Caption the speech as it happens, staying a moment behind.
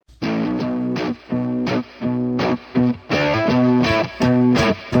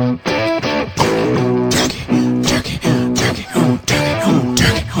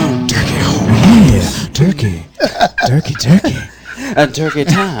turkey. And turkey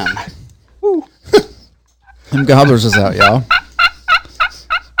time. Them gobblers is out, y'all.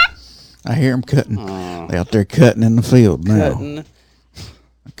 I hear them cutting. They out there cutting in the field now.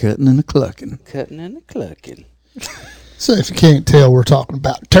 Cutting and clucking. Cutting and clucking. So if you can't tell, we're talking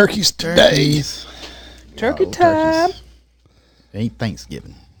about turkeys today. Turkey time. Turkeys. It ain't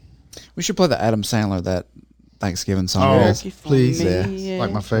Thanksgiving. We should play the Adam Sandler, that Thanksgiving song. Turkey for please. me, Yeah.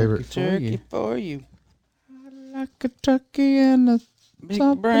 Like my favorite. Turkey for you. I like a turkey and a Big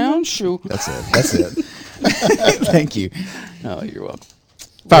brown shoe. That's it. Thank you. No, you're welcome.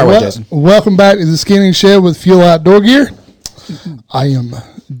 Fire away, Jason. Welcome back to the Skinning Shed with Fuel Outdoor Gear. I am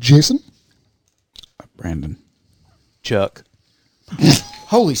Jason. Brandon. Chuck.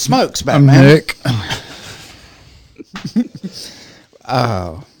 Holy smokes, I'm Batman. Nick.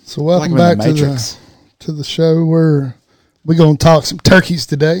 Oh. So welcome Like back in the Matrix. to the show where we're going to talk some turkeys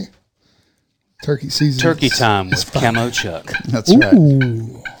today. Turkey season. Turkey time with Camo Chuck. That's right.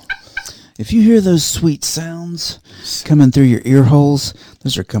 Ooh. If you hear those sweet sounds coming through your ear holes,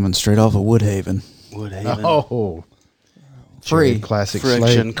 those are coming straight off of Woodhaven. Woodhaven. Oh. Free. Classic Friction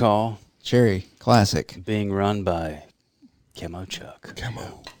slate. call. Cherry. Classic. Being run by Camo Chuck.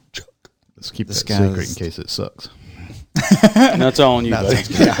 Camo Chuck. Let's keep This that secret guy's- in case it sucks. And that's all on you, buddy.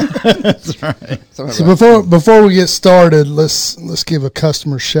 That's right. So before we get started, let's give a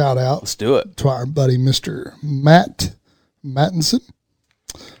customer shout out Let's do it. to our buddy Mr. Matt Mattinson.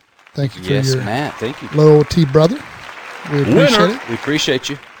 Thank you for Yes, your Matt. Thank you. loyalty, brother. We appreciate it. We appreciate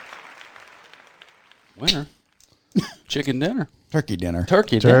you. Winner. Chicken dinner. Turkey dinner.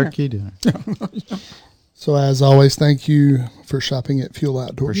 Turkey dinner. Turkey dinner. So as always, thank you for shopping at Fuel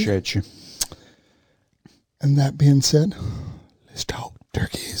Outdoor Gear. Appreciate you. And that being said, let's talk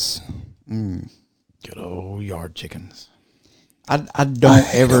turkeys. Good old yard chickens. I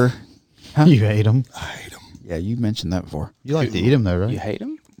don't ever. Huh? You hate them. I hate them. Yeah, you mentioned that before. You like to eat them, though, right? You hate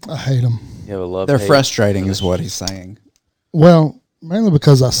them? I hate them. You have a love. They're hate frustrating, for is this? what he's saying. Well, mainly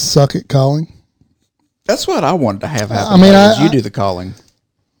because I suck at calling. That's what I wanted to have happen. I mean, you do the calling.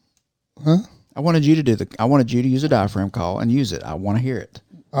 Huh? I wanted you to use a diaphragm call and use it. I want to hear it.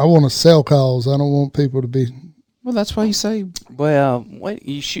 I want to sell calls. I don't want people to be. Well, that's why you say. Well, wait.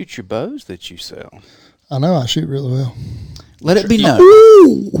 You shoot your bows that you sell. I know I shoot really well. Let it be known.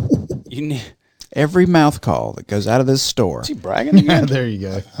 You need. Every mouth call that goes out of this store Is he bragging again? There you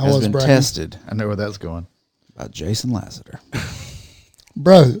go. I has was been bragging. tested I know where that's going. by Jason Lassiter.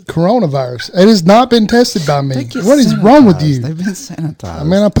 Bro, coronavirus. It has not been tested by me. They get What is wrong with sanitized. you? They've been sanitized. I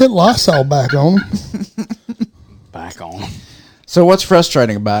mean, I put Lysol back on them. Back on. So what's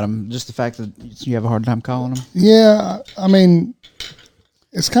frustrating about them? Just the fact that you have a hard time calling them? Yeah, I mean,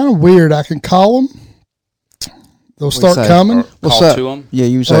 it's kind of weird. I can call them. They'll start say? coming. What's Call up? to 'em? Yeah,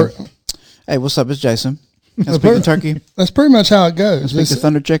 you say, Or- hey, what's up? It's Jason. Can I speak to turkey? That's pretty much how it goes. Speak to It's-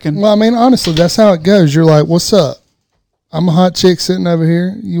 thunder chicken? well, I mean, honestly, that's how it goes. You're like, what's up? I'm a hot chick sitting over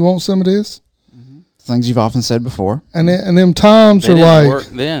here. You want some of this? Things you've often said before. And them times They are didn't like, work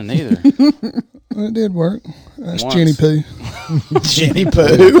then either. it did work. That's Once. Jenny Poo. Jenny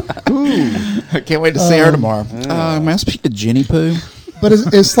Poo. I can't wait to see her tomorrow. May I speak to Jenny Poo? But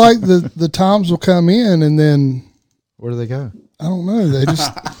it's like the times will come in and then, Where do they go? I don't know,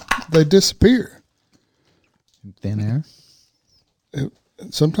 they disappear. Thin air?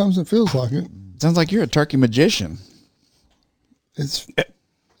 Sometimes it feels like it. Sounds like you're a turkey magician. It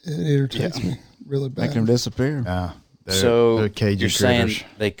irritates me really bad. Making them disappear. So they're cagey you're saying critters.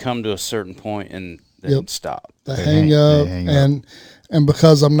 they come to a certain point and then Yep. stop. They They hang hang- up, they hang up. and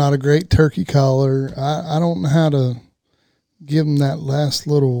because I'm not a great turkey caller, I don't know how to give them that last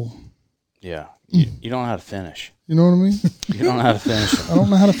little. Yeah. You don't know how to finish. You know what I mean? You don't know how to finish them. I don't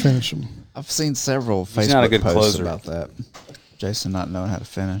know how to finish them. I've seen several He's not a Facebook good posts closer. about that. Jason not knowing how to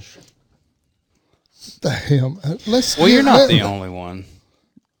finish. Damn. Let's. Well, you're not the only one.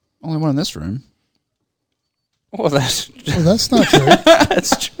 Only one in this room. Well, that's Well, that's not true.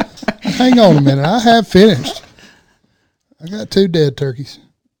 that's true. Hang on a minute. I have finished. I got 2 dead turkeys.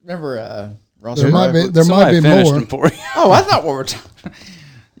 Remember Ross? There might be Somebody finished more. them for you. Oh, I thought we were talking.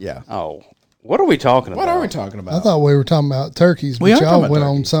 Yeah. Oh, what are we talking about? What are we talking about? I thought we were talking about turkeys, but We are talking y'all about went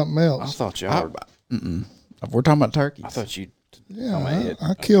on turkeys. something I else. thought y'all. Were, We're talking about turkeys. I thought you. Yeah,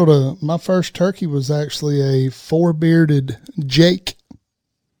 I killed my first turkey was actually a 4-bearded Jake.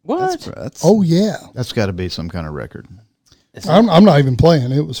 What? That's Oh yeah, That's got to be some kind of record. I'm not even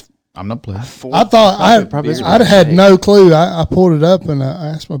playing. It was. I'm not playing. I thought probably is I'd had no clue. I pulled it up and I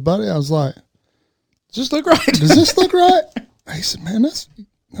asked my buddy. I was like, Does this look right? "Does this look right?" He said, "Man, that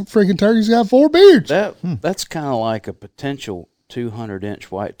freaking turkey's got 4 beards." That's kind of like a potential 200-inch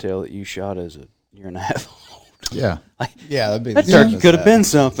whitetail that you shot as a year and a half old. Yeah. Yeah, that'd be That turkey could have been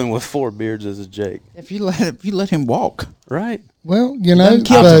something with 4 beards as a Jake, if you let him walk. right? Well, you know, doesn't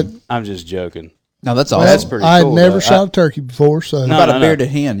kill but I'm just joking. No, that's well, awesome. That's pretty I'd cool, never though. shot a turkey before, so No. What about a bearded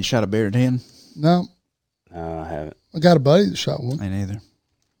hen? You shot a bearded hen? no. No, I haven't. I got a buddy that shot one. Me neither.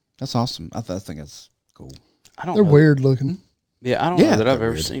 That's awesome. I think it's cool. I don't They're know. weird looking. Yeah, I don't Yeah, know that I've they're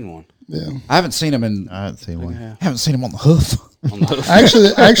ever weird. seen one. Yeah. I haven't seen him in. I haven't seen one. Yeah. Haven't seen him on the hoof. On the-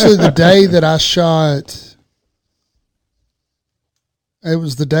 Actually, the day that I shot, it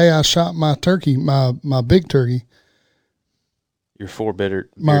was the day I shot my turkey, my big turkey. Your 4 bearded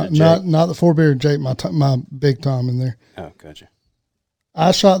Not the 4-bearded Jake, my big Tom in there. Oh, gotcha.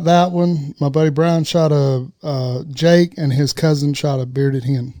 I shot that one. My buddy Brian shot a Jake, and his cousin shot a bearded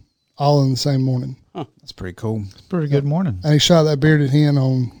hen, all in the same morning. That's pretty cool. It's a pretty good morning. And he shot that bearded hen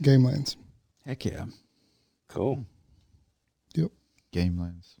on Game Lands. Heck yeah. Cool. Yep. Game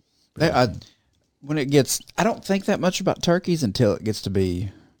lands. When it gets, I don't think that much about turkeys until it gets to be.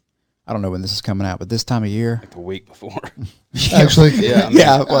 I don't know when this is coming out, but this time of year, Like a week before. Actually, Yeah, I mean-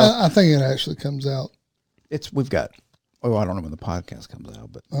 yeah. Well, I think it actually comes out. we've got. Oh, I don't know when the podcast comes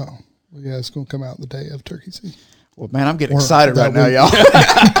out, but Oh, well, yeah, it's going to come out the day of turkey season. well, man, I'm getting Or excited right that now, week. y'all.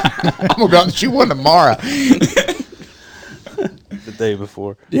 I'm gonna go out and shoot one tomorrow. The day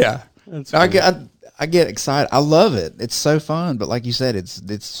before. Yeah, That's I funny. get excited. I love it. It's so fun, but like you said,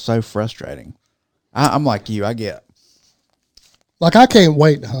 it's so frustrating. I'm like you. I can't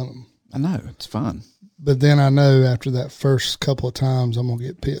wait to hunt them. I know it's fun. But then I know after that first couple of times, I'm going to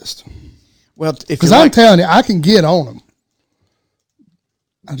get pissed. Well, if Because you I'm like, telling you, I can get on them.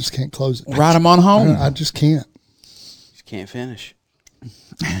 I just can't close it. ride them on home. I just can't. Just can't finish.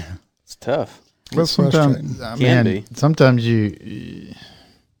 It's tough. Well, It's sometimes frustrating. Can be. sometimes you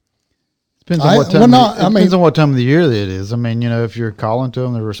depends on what well, time. no, It depends on what time of the year it is. I mean, if you're calling to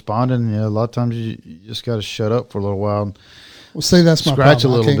them, they're responding. A lot of times you just got to shut up for a little while, and Well, see, that's my scratch a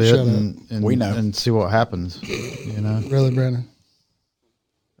problem. little I can't bit, shut up. and We know. and see what happens. Really, Brandon?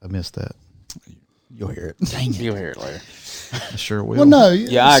 I missed that. You'll hear it. Dang it. You'll hear it later. I sure will. Well, no.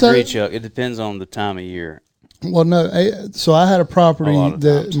 Yeah, I so- agree, Chuck. It depends on the time of year. Well, no. So I had a property A lot of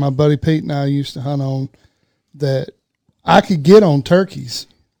that times. my buddy Pete and I used to hunt on that I could get on turkeys.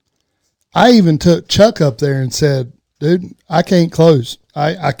 I even took Chuck up there and said, dude, I can't close.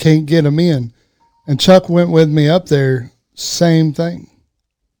 I can't get them in. And Chuck went with me up there. Same thing.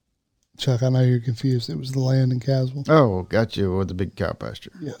 Chuck, I know you're confused. It was the land in Caswell. Oh, got you with the big cow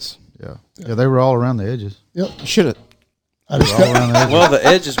pasture. Yes. Yeah, they were all around the edges. Yep. Should have. I just All got, around the edges. Well, the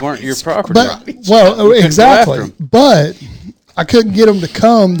edges weren't your property. but You well, couldn't go exactly. after 'em. But I couldn't get them to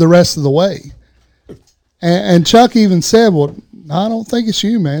come the rest of the way. And Chuck even said, "Well, I don't think it's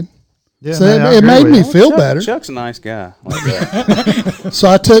you, man." Yeah, So man, I it agree made with me you. feel better. Chuck's a nice guy. Like that. So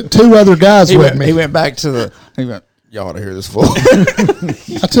I took 2 other guys He with went, me. he went back to the. He went. Y'all ought to hear this fool.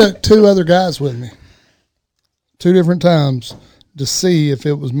 I took 2 other guys with me, 2 different times to see if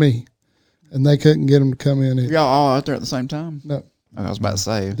it was me, and they couldn't get them to come in. Either. Y'all all out there at the same time. No, I was about to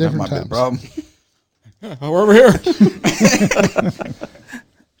say that Different might be the times. problem. We're over here.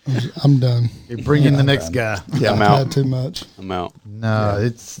 I'm done. You bring in the next guy. Yeah, I'm I out. had too much. I'm out. No,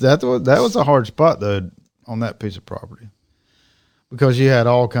 it's that was a hard spot though on that piece of property because you had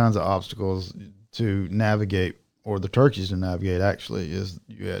all kinds of obstacles to navigate, or the turkeys to navigate. Actually, is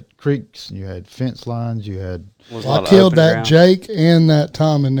you had creeks, you had fence lines, you had Was a Well, lot I of killed open that ground. Jake and that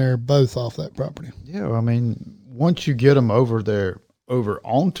Tom in there, both off that property. I mean, once you get them over there, over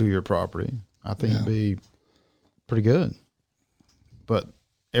onto your property, I think it'd Yeah. be pretty good. But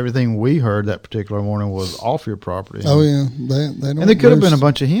everything we heard that particular morning was off your property. Oh yeah, they don't. And there could have been a roost.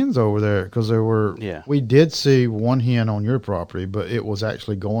 bunch of hens over there because there were. Yeah. We did see one hen on your property, but it was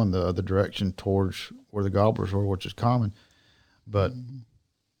actually going the other direction towards where the gobblers were, which is common. But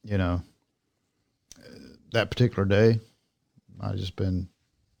that particular day might have just been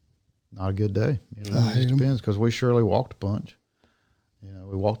not a good day. I It hate just 'em. depends because we surely walked a bunch.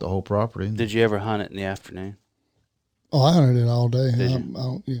 We walked the whole property. Did you ever hunt it in the afternoon? Oh, I hunted it all day. Did I you?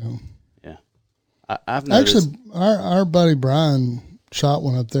 don't, I've noticed. Actually, our buddy Brian shot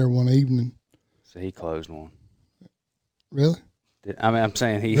one up there one evening. So he closed one. Really? I'm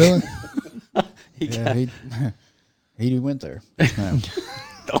saying he. Really? he Yeah, got, he went there.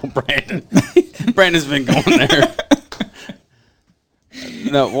 oh, Brandon. Brandon's been going there.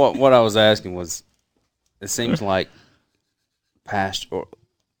 No, what I was asking was, it seems like or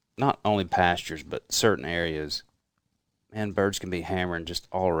not only pastures, but certain areas, man, birds can be hammering just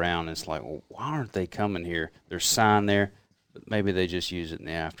all around. It's like, well, why aren't they coming here? There's sign there, but maybe they just use it in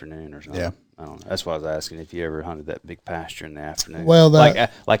the afternoon or something. Yeah. I don't know. That's why I was asking if you ever hunted that big pasture in the afternoon. Well,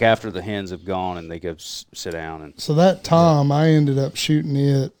 like after the hens have gone and they go sit down and. So that Tom, I ended up shooting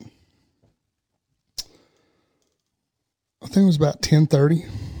it. I think it was about 10:30,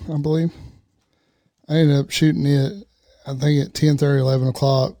 I believe. I ended up shooting it, I think at 10:30, 11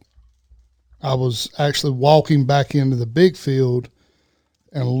 o'clock. I was actually walking back into the big field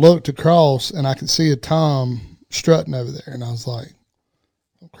and looked across, and I could see a Tom strutting over there. And I was like,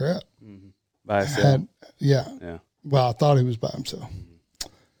 oh, crap. By itself? Yeah. Well, I thought he was by himself.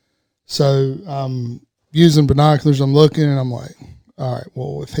 So I'm using binoculars. I'm looking, and I'm like, all right,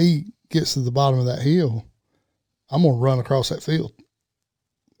 well, if he gets to the bottom of that hill, I'm going to run across that field.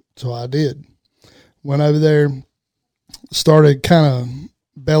 So I did. Went over there, started kind of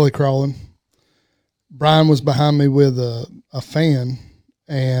belly crawling. Brian was behind me with a fan,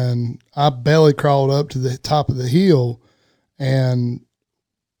 and I belly crawled up to the top of the hill, and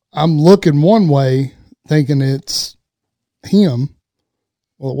I'm looking one way thinking it's him.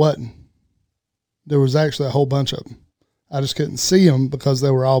 Well, it wasn't. There was actually a whole bunch of them. I just couldn't see them because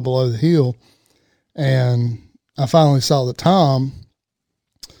they were all below the hill. And I finally saw the Tom,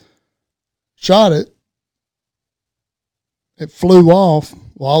 shot it. It flew off.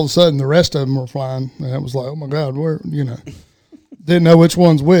 Well, all of a sudden the rest of them were flying. And it was like, oh my God, didn't know which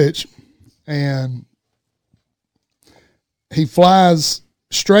one's which. And he flies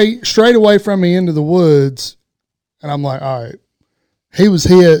straight away from me into the woods. And I'm like, all right, he was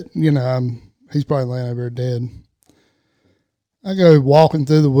hit, he's probably laying over there dead. I go walking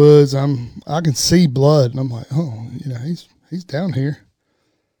through the woods. I can see blood, and I'm like, oh, he's down here.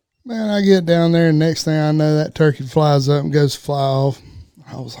 Man, I get down there, and next thing I know, that turkey flies up and goes to fly off.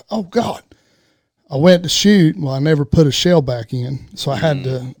 I was like, oh God. I went to shoot. Well, I never put a shell back in, so I had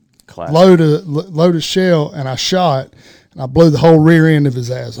to load a shell, and I shot, and I blew the whole rear end of his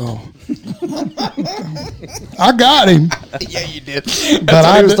ass off. I got him. Yeah, you did. But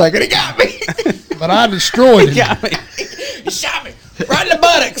I was thinking, he got me. But I destroyed him. Got me. He shot me right in the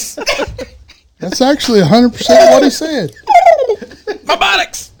buttocks. That's actually 100% what he said. My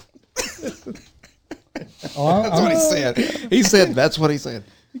buttocks. Oh, That's what he said. He said that's what he said.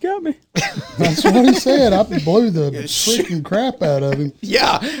 You got me. That's what he said. I blew the freaking crap out of him.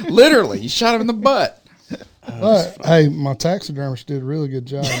 Yeah, literally. He shot him in the butt. But, hey, my taxidermist did a really good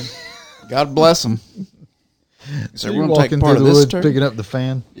job. God bless him. So you're walking through the woods picking up the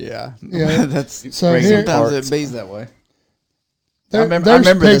fan? Yeah. Yeah. That's So here, sometimes it bees that way. there's I a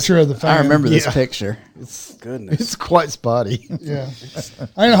remember picture this, of the fan. I remember this Yeah. picture. Goodness. It's quite spotty. Yeah.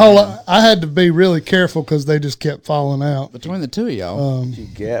 I ain't a whole lot. I had to be really careful because they just kept falling out. Between the two of y'all. A few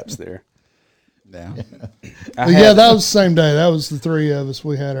gaps there. Yeah. But yeah, that was the same day. That was the three of us.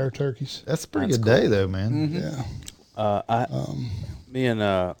 We had our turkeys. That's a pretty good day, though, man. Yeah. Me and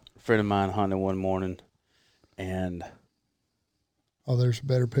a friend of mine hunted one morning, and Oh, there's a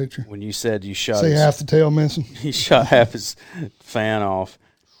better picture. when you said you shot See half the tail missing. he shot half his fan off.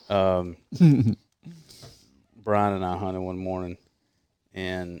 Brian and I hunted one morning,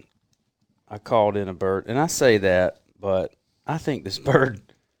 and I called in a bird. And I say that, but I think this bird,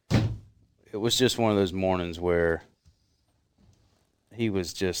 it was just one of those mornings where he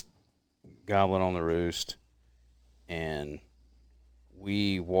was just gobbling on the roost, and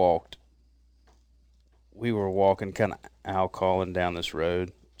we were walking kind of owl calling down this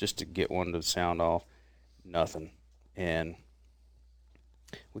road just to get one to sound off. Nothing. And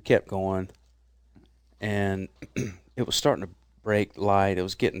we kept going, and it was starting to break light. It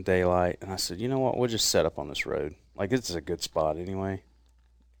was getting daylight, and I said, you know what, we'll just set up on this road. Like, this is a good spot anyway.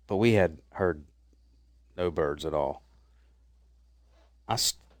 But we had heard no birds at all. I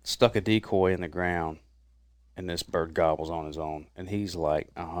stuck a decoy in the ground, and this bird gobbles on his own, and he's like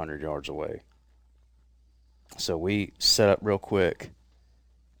 100 yards away. So we set up real quick,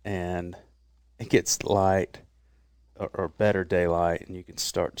 and it gets light, or better daylight, and you can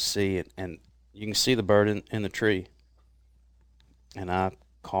start to see it, and you can see the bird in the tree. And I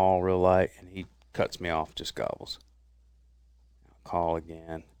call real light, and he cuts me off, just gobbles. I call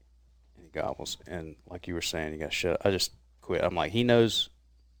again, and he gobbles. And like you were saying, he got shut. I just quit. I'm like, he knows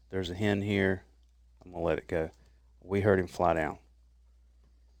there's a hen here. I'm going to let it go. We heard him fly down.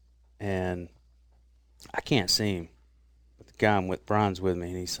 And I can't see him. But the guy I'm with, Brian's with me,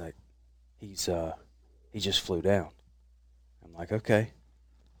 and he's like, he just flew down. I'm like, okay.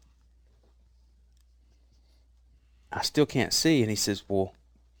 I still can't see. And he says, well,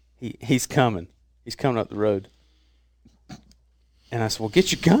 he's coming. He's coming up the road. And I said, well,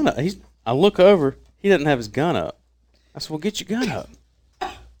 get your gun up. I look over. He doesn't have his gun up. I said, well, get your gun up.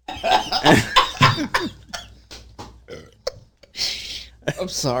 I'm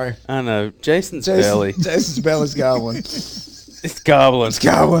sorry. I know. Jason's belly. Jason's belly's gobbling. It's gobbling. It's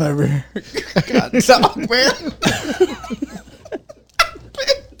gobbling over here. God, talk, man.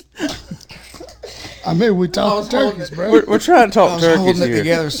 I mean, we talk turkeys, bro. We're trying to I talk was turkeys holding it here.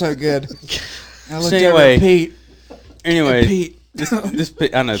 together so good. I looked So over anyway- at Pete. Anyway, Pete. this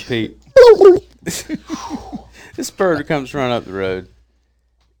Pete, I know Pete. This bird comes running up the road.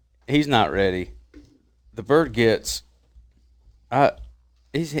 He's not ready. The bird gets.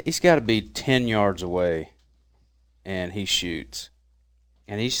 He's got to be 10 yards away, and he shoots,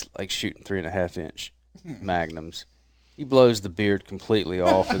 and he's like shooting 3.5-inch magnums. He blows the beard completely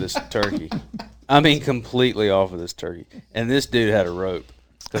off of this turkey. I mean, completely off of this turkey. And this dude had a rope.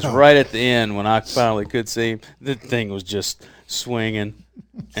 Because right at the end, when I finally could see him, the thing was just swinging.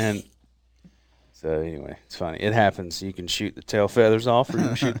 And so, anyway, it's funny. It happens. You can shoot the tail feathers off or you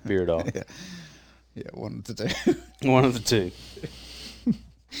can shoot the beard off. Yeah, one of the two. One of the two.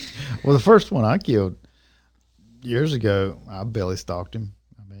 Well, the first one I killed years ago, I belly stalked him.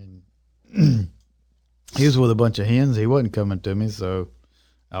 I mean, he was with a bunch of hens. He wasn't coming to me, so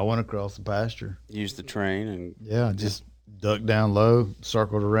I went across the pasture. Use the train and Yeah, just ducked down low,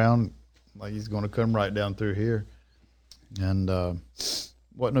 circled around like he's going to come right down through here. And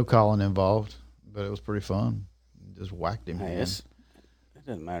wasn't no calling involved, but it was pretty fun. Just whacked him. hey, man. it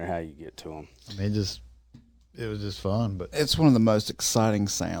doesn't matter how you get to them. I mean, it was just fun. But It's one of the most exciting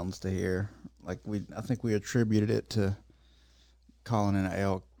sounds to hear. Like I think we attributed it to calling in an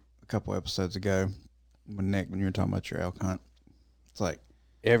elk a couple episodes ago when you were talking about your elk hunt. It's like,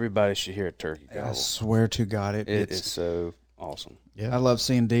 Everybody should hear a turkey I gobble. swear to God, It is so awesome. I love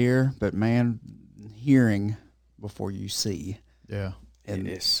seeing deer, but man, hearing before you see. yeah, And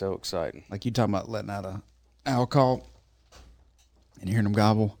It is so exciting. like you talking about letting out a owl call and hearing them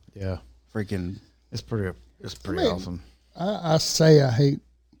gobble, yeah, freaking. it's pretty Man. awesome. I say I hate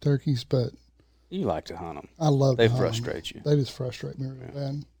turkeys, but You like to hunt them. I love They to hunt 'em. frustrate you. They just frustrate me really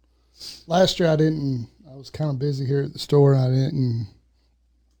bad. Last year I was kind of busy here at the store and I didn't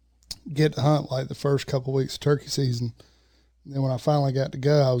get to hunt like the first couple weeks of turkey season. And then when I finally got to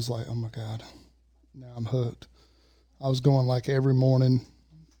go, I was like, oh my God, now I'm hooked. I was going like every morning,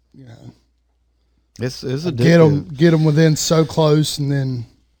 you know, It's a get them within so close and then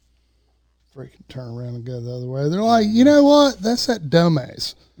freaking turn around and go the other way. They're like, you know what? That's that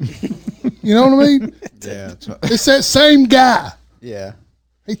dumbass. You know what I mean? Yeah, It's that same guy. yeah.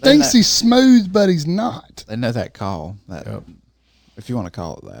 He thinks he's smooth, but he's not. They know that call. That if you want to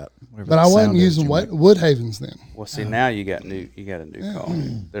call it that. whatever But that I wasn't sound is using you make. Woodhavens then. Well, see, now you got a new call.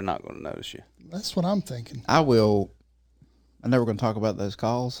 They're not going to notice you. That's what I'm thinking. I know we're going to talk about those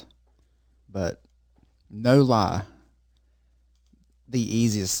calls, but no lie, the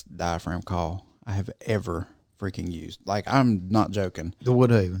easiest diaphragm call I have ever freaking used. Like, I'm not joking. the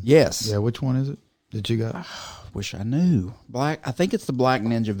Woodhaven. Yes. Yeah, which one is it that you got? Wish I knew. I think it's the Black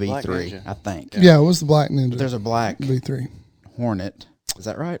Ninja V3, Black Ninja. I think. Yeah, it was the Black Ninja. There's a Black V3. Hornet. Is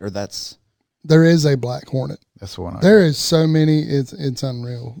that right? Or that's... There is a Black Hornet. That's the one. There is so many. It's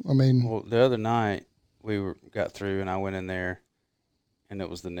unreal. I mean, Well, the other night got through and I went in there, and it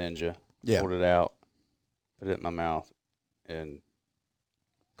was the Ninja. Yeah. Pulled it out, put it in my mouth, and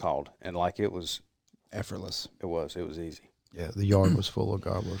called. And like it was effortless. easy. Yeah, the yard was full of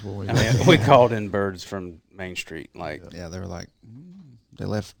gobblers. When we I mean, we called in birds from Main Street. Like, Yeah, they were like... They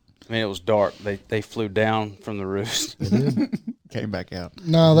left... I mean, it was dark. They flew down from the roost. Came back out.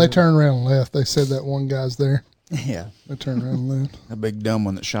 no, they turned around and left. They said that one guy's there. Yeah. They turned around and left. A big dumb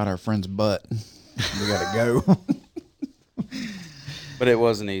one that shot our friend's butt. We got to go. But it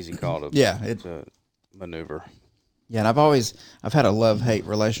was an easy call to maneuver. Yeah, and I've had a love-hate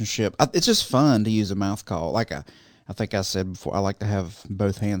relationship. It's just fun to use a mouth call. Like I think I said before, I like to have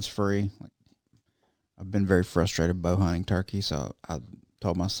both hands free. Like, I've been very frustrated bow hunting turkey, so I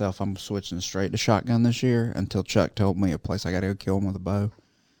told myself I'm switching straight to shotgun this year until Chuck told me a place I got to go kill him with a bow.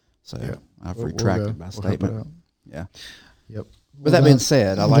 So I've We'll retracted my help it statement. out. Yeah. Yep. But that being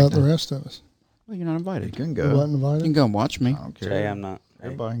said, I What like about the rest of us? Well, you're not You invited. can You go. wasn't You can invited? go and watch me. I don't care. Jay, I'm not. Hey,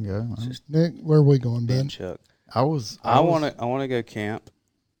 Everybody can go. Nick, where are we going, me and bud? Chuck. I want to go camp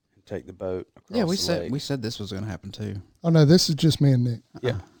and take the boat across Yeah, we the said lake. we said this was going to happen too. Oh, no, this is just me and Nick.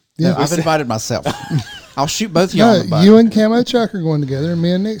 Yeah. Yeah, No, I've invited myself. I'll shoot both of y'all in the no, butt. you and Camo Chuck are going together, and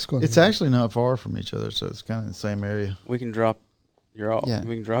me and Nick's going It's together. actually not far from each other, so it's kind of in the same area. We can drop you off. Yeah.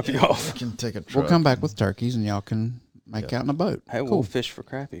 We can drop you off. We can take a We'll truck. come back with turkeys, and y'all can make out in a boat. Hey, we'll fish for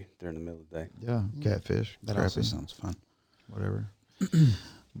crappie during the middle of the day. Yeah, catfish, That also crappie, sounds fun. whatever.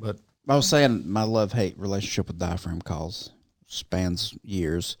 But I was saying my love-hate relationship with diaphragm calls spans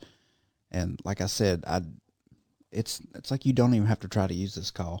years, and like I said, it's like you don't even have to try to use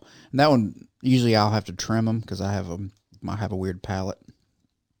this call. And that one usually I'll have to trim them because I might have a weird palate.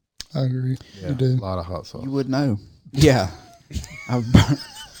 I agree. Yeah, You do. a lot of hot sauce. You would know. Yeah,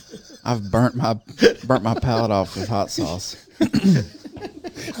 I've burnt my palate off with hot sauce.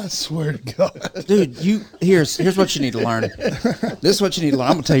 I swear to God. Dude, here's what you need to learn. This is what you need to learn.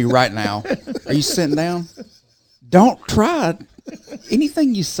 I'm gonna tell you right now. Are you sitting down? Don't try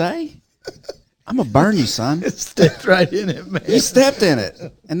anything you say. I'm gonna burn you, son. Stepped right in it, man. You stepped in it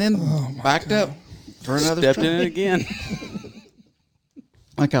and then backed up for another Stepped try. in it again.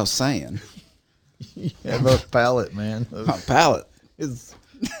 Like I was saying, Yeah, both palate, man. my palate. It's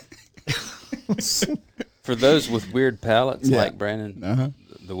For those with weird palates Yeah. like Brandon,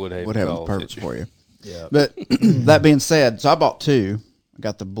 the Woodhaven Would have the calls purpose it you. for you. yeah. But that being said, so I bought two. I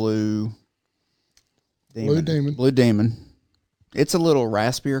got the blue demon. Blue demon. It's a little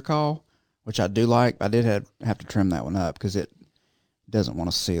raspier call, which I do like. I did have to trim that one up because it doesn't want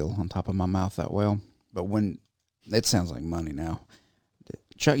to seal on top of my mouth that well. But when it sounds like money now.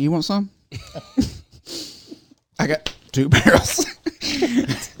 Chuck, you want some? I got 2 barrels.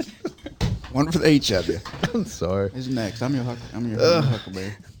 One for each of you. I'm sorry. Who's next? I'm your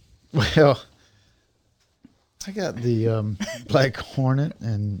Huckleberry. Well, I got the Black Hornet,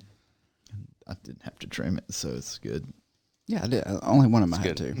 and I didn't have to trim it, so it's good. Yeah, I did. Only one of them I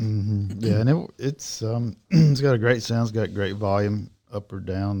had good. to. Mm-hmm. Yeah, and it's it's got a great sound. It's got great volume, up or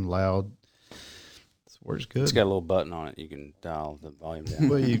down, loud. It works good. It's got a little button on it. You can dial the volume down.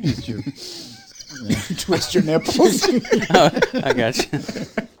 Well, you get your Twist your nipples. I got you.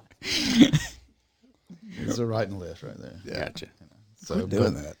 it's a right and left right there. Gotcha. So Quit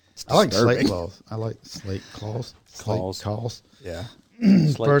doing that. It's I like disturbing. slate claws. I like slate claws. Claws. Slate claws. Yeah.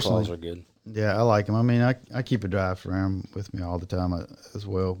 Slate Personally. claws are good. Yeah, I like them. I mean, I keep a dry firearm with me all the time as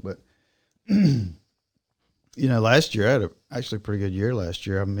well. But you know, last year I had actually a pretty good year. Last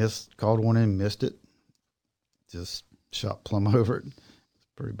year I called one in, missed it, just shot plumb over it. It's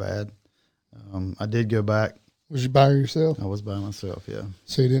pretty bad. I did go back. Was you by yourself? I was by myself. Yeah,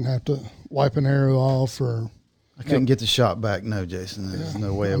 So you didn't have to wipe an arrow off or. I couldn't get the shot back. No, Jason, there's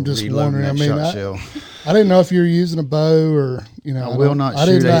no way I'm of just reloading wondering, that I mean, shot shell. I didn't know if you were using a bow or, you know. I will not shoot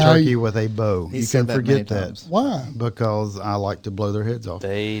didn't a know how turkey with a bow. He You said can that many forget that times. Why? because I like to blow their heads off.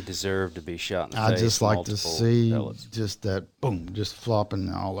 They deserve to be shot in the I face. just like to multiple see pellets. just that boom, just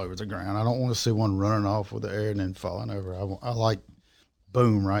flopping all over the ground. I don't want to see one running off with the air and then falling over. I like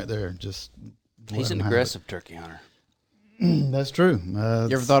boom right there. Just He's let an 'em have aggressive turkey hunter. it. That's true. You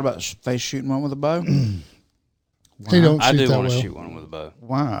ever thought about face shooting one with a bow? He don't I shoot do that want to well. shoot one with a bow.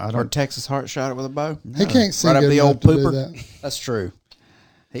 Why? I Or don't. Texas Heart shot it with a bow? He can't see Right up good the enough old to do pooper? that. That's true.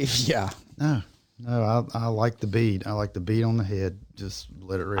 Yeah. No. I like the bead. I like the bead on the head. Just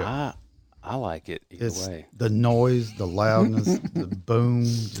let it rip. I like it either It's way. the noise, the loudness, the boom.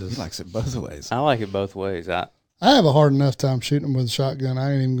 He Just likes it both ways. I like it both ways. I I have a hard enough time shooting them with a shotgun.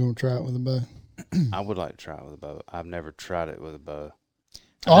 I ain't even going to try it with a bow. would like to try it with a bow. I've never tried it with a bow.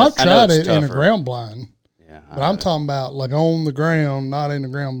 Oh, I've I know tried it's it in a tougher. ground blind, Yeah, but I'm talking about like on the ground, not in the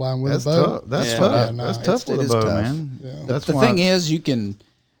ground blind with that's a bow. tough. That's Yeah. tough. Yeah, no, That's it's- tough with it a is bow, tough. man. Yeah. That's The why thing is, you can.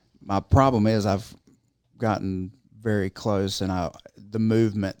 My problem is, I've gotten very close, and the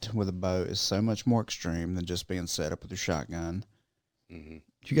movement with a bow is so much more extreme than just being set up with a shotgun.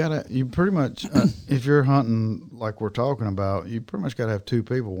 you pretty much if you're hunting like we're talking about, you pretty much got to have two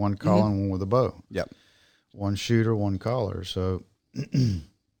people, one calling, one with a bow. Yep. One shooter, one caller. So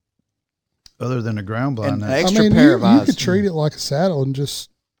other than a ground blind, And that's- extra I mean, pair you, of you eyes. could treat it like a saddle and just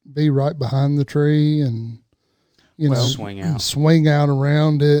be right behind the tree and, you know, swing out. swing out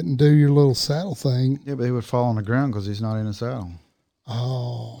around it and do your little saddle thing. yeah, but he would fall on the ground because he's not in a saddle.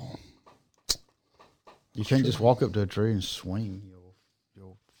 Oh, You can't just walk up to a tree and swing.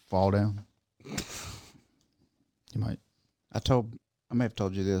 You'll fall down. You might I may have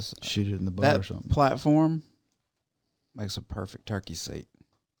told you this. shoot it in the butt or That something. platform makes a perfect turkey seat.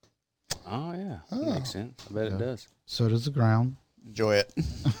 Oh yeah, that Oh. makes sense. I bet it does. So does the ground. Enjoy it.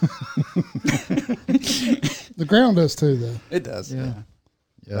 the ground does too, though. It does. Yeah. Yeah.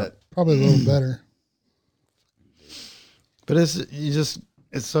 Yeah. But Probably a little better. But it's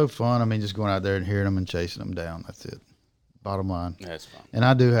so fun. I mean, just going out there and hearing them and chasing them down. That's it. Bottom line. That's fun. And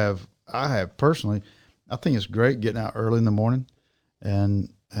I have personally, I think it's great getting out early in the morning and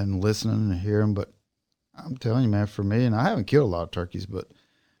listening and hearing. But I'm telling you, man, for me, and I haven't killed a lot of turkeys, but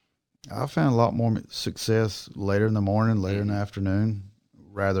I found a lot more success later in the morning, later in the afternoon,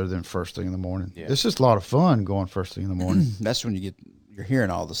 rather than first thing in the morning. Yeah. It's just a lot of fun going first thing in the morning. that's when you're hearing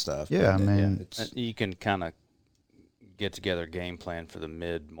all the stuff. Yeah, I But, mean- it's, You can kind of get together a game plan for the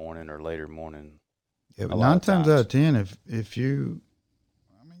mid morning or later morning Yeah, but a lot 9 of times out times. of 10, if you,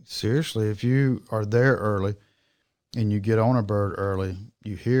 I mean, seriously, if you are there early and you get on a bird early,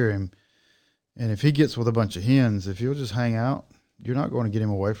 you hear him, and if he gets with a bunch of hens, if you'll just hang out, you're not going to get him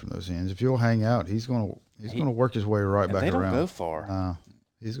away from those hens. If you'll hang out, he's going to work his way right And back they don't around. go far. No,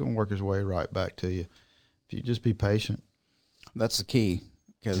 he's going to work his way right back to you. If you just be patient, That's the key you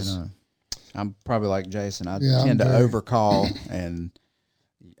because know. I'm probably like Jason. I Yeah, tend to I'm very- overcall, and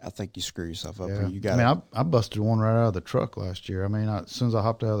I think you screw yourself up. Yeah. When you got I mean, I busted one right out of the truck last year. I mean, as soon as I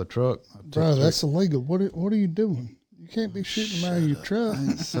hopped out of the truck, I took Bro, three- that's illegal. What are you doing? You can't be shooting him out of your truck. I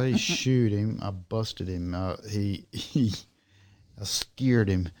didn't say shoot him. I busted him. I scared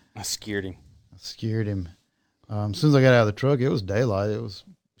him. I scared him. As soon as I got out of the truck, it was daylight. It was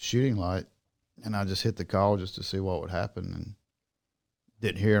shooting light, and I just hit the call just to see what would happen, and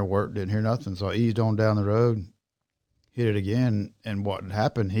didn't hear work, didn't hear nothing. So I eased on down the road, hit it again, and what had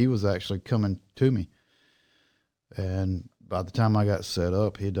happened, he was actually coming to me, and by the time I got set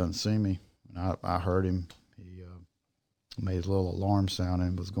up, he had done seen me, and I heard him. He made his little alarm sound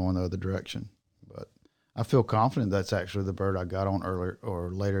and was going the other direction. But I feel confident that's actually the bird I got on earlier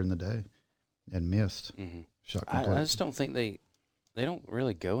or later in the day and missed. Mm-hmm. Shot I complete. just don't think they don't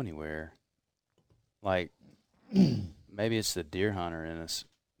really go anywhere. Like maybe it's the deer hunter in us,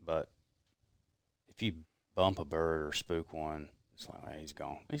 but if you bump a bird or spook one, it's like, hey, he's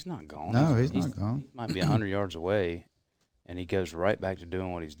gone. He's not gone. No, he's not gone. He might be 100 yards away, and he goes right back to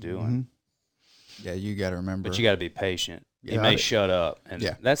doing what he's doing. Mhm. yeah, you got to remember. But you got to be patient. He Yeah, may shut up, and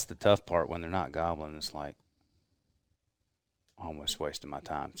Yeah. that's the tough part when they're not gobbling. It's like almost wasting my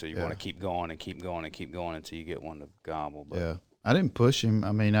time. So you Yeah. want to keep going and keep going and keep going until you get one to gobble. But Yeah, I didn't push him.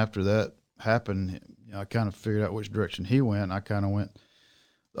 I mean, after that happened, I kind of figured out which direction he went. I kind of went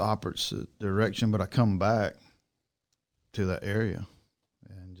the opposite direction, but I come back to that area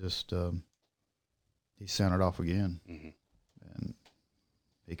and just he centered off again, Mhm. and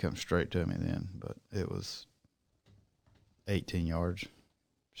he come straight to me then. But it was 18 yards,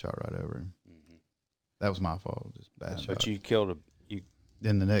 shot right over him. Mhm. That was my fault, just bad shot. But you killed you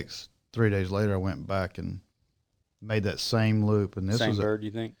Then the next 3 days later, I went back and made that same loop, and this same was bird.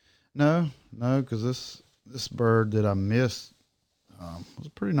 You think? No, because this bird that I missed was a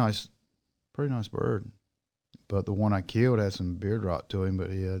pretty nice bird. But the one I killed had some beard rot to him,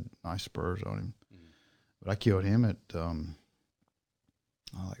 but he had nice spurs on him. Mhm. But I killed him at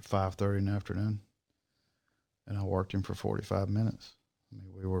like 5:30 in the afternoon, and I worked him for 45 minutes. I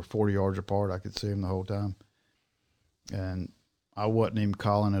mean, we were 40 yards apart. I could see him the whole time, and I wasn't even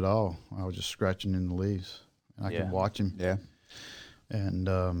calling at all. I was just scratching in the leaves, and I Yeah. could watch him. yeah, And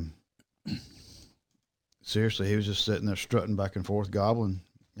seriously, he was just sitting there strutting back and forth, gobbling.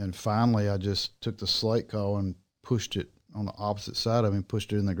 And finally, I just took the slate call and pushed it on the opposite side of him,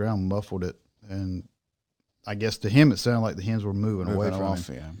 pushed it in the ground, muffled it. And I guess to him, it sounded like the hens were moving away from off,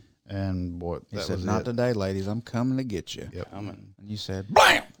 him. yeah. And boy, He that said, was "Not it. today, ladies. I'm coming to get you." Yep. Coming. And you said,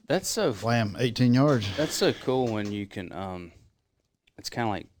 "Blam!" That's so. Wham, 18 yards. That's so cool when you can. It's kind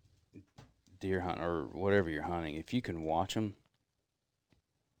of like deer hunt or whatever you're hunting. If you can watch them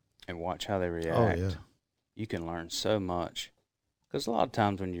and watch how they Oh, react, yeah. you can learn so much. Because a lot of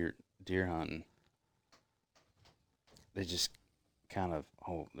times when you're deer hunting, they just kind of,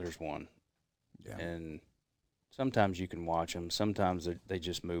 oh, there's one. Yeah. And sometimes you can watch them. Sometimes they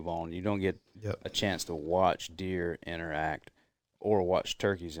just move on. You don't get Yep. a chance to watch deer interact or watch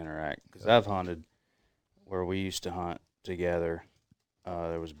turkeys interact. Because I've hunted where we used to hunt together.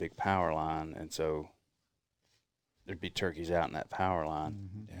 There was a big power line, and so there'd be turkeys out in that power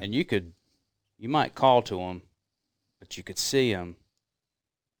line. Yeah. And you might call to them, but you could see them,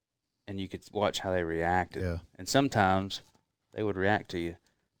 and you could watch how they reacted. Yeah. And sometimes they would react to you.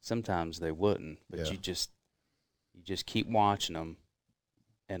 Sometimes they wouldn't. But Yeah. you just keep watching them,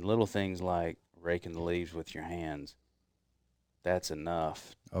 and little things like raking the leaves with your hands. That's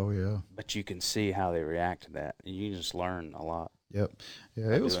enough. Oh, yeah. But you can see how they react to that, and you just learn a lot. Yep. Yeah,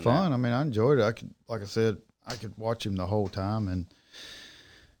 by it was doing fun. that. I mean, I enjoyed it. Like I said, I could watch him the whole time, and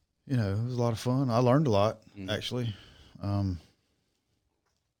it was a lot of fun. I learned a lot, Mhm. actually.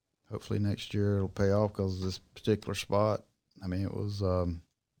 Hopefully next year it'll pay off because this particular spot. I mean, it was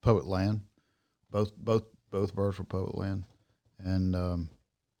public land. Both birds were public land, and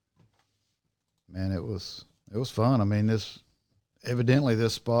man, it was fun. I mean, this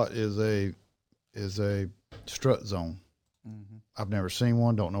spot is a strut zone. Mm-hmm. I've never seen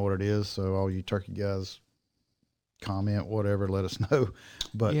one. Don't know what it is. So all you turkey guys, comment, whatever, let us know.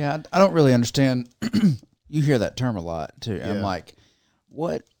 But Yeah, I don't really understand. You hear that term a lot too. Yeah. I'm like,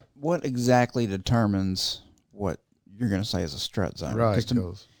 what exactly determines what you're going to say is a strut zone? right, 'Cause to-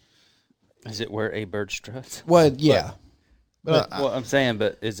 'cause- Is it where a bird struts? Well, yeah. But Well, I'm saying,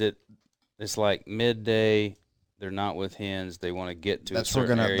 but is it? It's like midday. They're not with hens. They want to get to That's a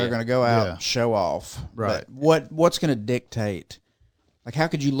certain area. they're gonna go out, Yeah. show off. Right. But what's gonna dictate? Like, how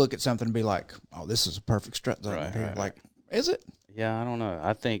could you look at something and be like, "Oh, this is a perfect strut zone Right, here"? right, Like, is it? Yeah, I don't know.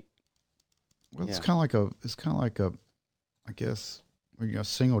 I think Well, it's Yeah. kind of like a, I guess, when you're a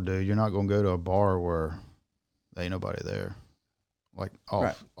single dude, you're not going to go to a bar where there ain't nobody there, like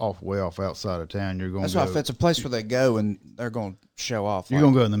way off outside of town. You're going. That's to why go, if it's a place where they go and they're going to show off, You're like,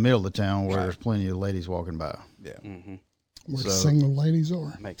 going to go in the middle of the town where Right. there's plenty of ladies walking by. yeah. Where the So- single ladies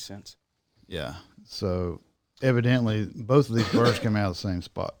are. makes sense. Yeah. So evidently, both of these birds came out of the same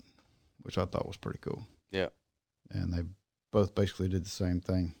spot, which I thought was pretty cool. Yeah. And they both basically did the same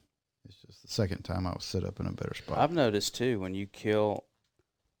thing. It's just the second time I was set up in a better spot. I've noticed too when you kill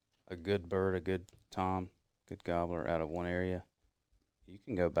a good bird, a good tom, good gobbler out of one area, you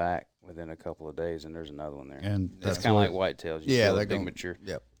can go back within a couple of days and there's another one there. And It's that's kind of what- like whitetails. You Yeah, kill a they're big going mature.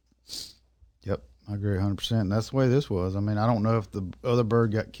 Yep. Yep, I agree 100%. And that's the way this was. I mean, I don't know if the other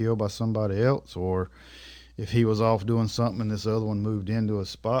bird got killed by somebody else or if he was off doing something and this other one moved into a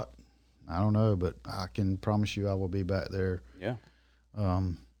spot. I don't know, but I can promise you I will be back there Yeah.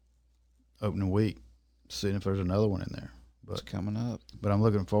 opening week, seeing if there's another one in there. It's coming up. But I'm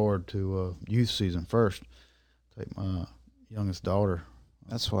looking forward to youth season first. Take my youngest daughter.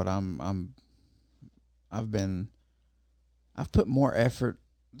 That's what I've put more effort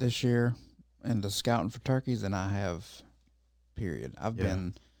this year into scouting for turkeys than I have, period.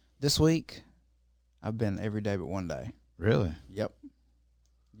 This week, I've been every day but one day. Really? Yep.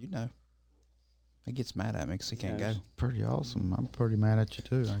 You know. He gets mad at me because he can't Yes. go. Pretty awesome. I'm pretty mad at you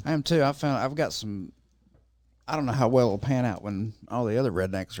too. I am too. I've got some, I don't know how well it'll pan out when all the other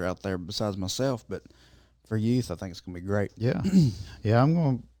rednecks are out there besides myself, but for youth, I think it's going to be great. Yeah. Yeah, I'm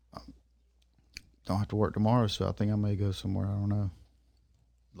going to, don't have to work tomorrow, so I think I may go somewhere. I don't know.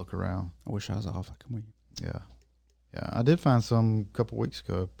 Look around. I wish I was off. I come with you. Yeah. Yeah, I did find some a couple weeks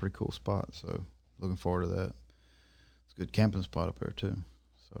ago, a pretty cool spot, so looking forward to that. It's a good camping spot up there too.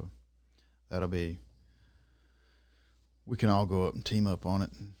 So that'll be, we can all go up and team up on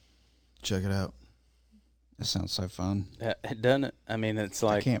it and check it out. That sounds so fun. Yeah, it doesn't it? I mean, it's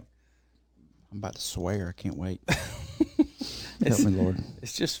like I'm about to swear. I can't wait. It's- Help me, Lord.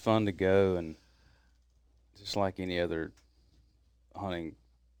 it's just fun to go and just like any other hunting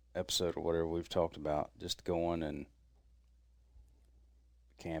episode or whatever we've talked about, just going and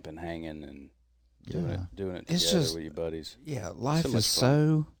camping, hanging, and doing it It's together just- with your buddies. Yeah, life much is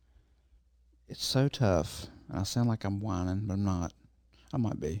fun. it's so tough. And I sound like I'm whining, but I'm not. I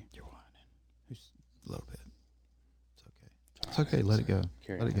might be. You're whining. A little bit. It's okay. It's okay. Let it go.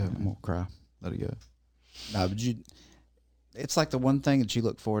 Carry Let it on. go. I'm gonna cry. Let it go. No, but it's like the one thing that you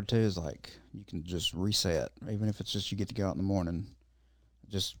look forward to is like you can just reset, even if it's just you get to go out in the morning.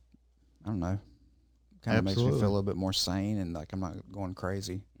 Just, I don't know, kind of makes me Absolutely. feel a little bit more sane and like I'm not going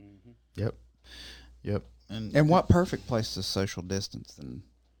crazy. Mm-hmm. Yep. Yep. And what perfect place to social distance than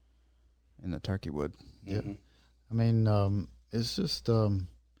in the turkey wood? Yep. Mm-hmm. I mean, it's just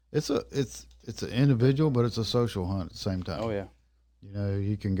it's an individual, but it's a social hunt at the same time. Oh yeah. You know,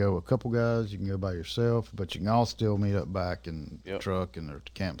 you can go a couple guys, you can go by yourself, but you can all still meet up back in the Yep. truck and the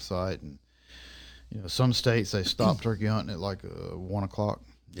campsite. And you know, some states they stop turkey hunting at like 1 o'clock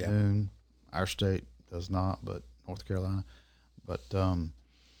Yeah. noon. Our state does not, but North Carolina. But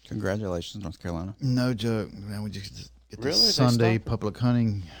Congratulations, North Carolina. no joke, man. We just get Really? this They Sunday stop it? public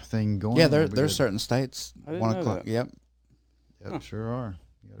hunting thing going. Yeah, We'll be there's good. certain states I didn't 1 know o'clock. that. Yep, Yep, sure are.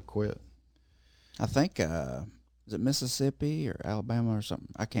 You got to quit. I think is it Mississippi or Alabama or something?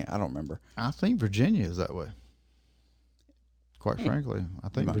 I don't remember. I think Virginia is that way. Quite frankly, I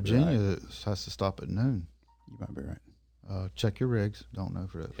think might be Virginia has to stop at noon. You might be right. Check your rigs. Don't know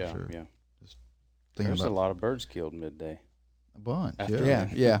for that Yeah. for sure. Yeah. Thinking There's a about lot of birds killed midday. a bunch. After- Yeah.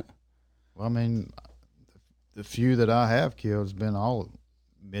 Yeah. Well, I mean, the few that I have killed has been all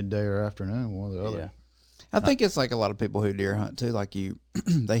midday or afternoon, one or the other. Yeah. I think it's like a lot of people who deer hunt too. Like you,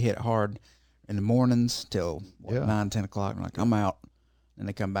 they hit hard in the mornings till Yeah. 9, 10 o'clock. And like I'm out, and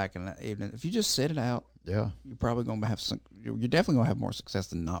they come back in the evening. If you just sit it out, Yeah. you're probably going to have some. You're definitely going to have more success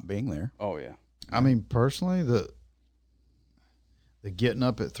than not being there. Oh yeah. I mean, personally, the getting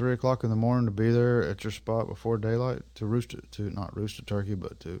up at 3 o'clock in the morning to be there at your spot before daylight to not roost a turkey,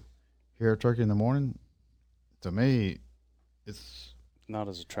 but to hear a turkey in the morning, to me, it's Not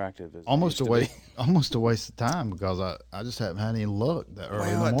as attractive as it almost used a to be. waste, almost a waste of time because I just haven't had any luck that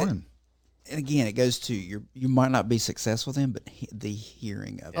early in Well, the morning. and again, it goes to you might not be successful then, but the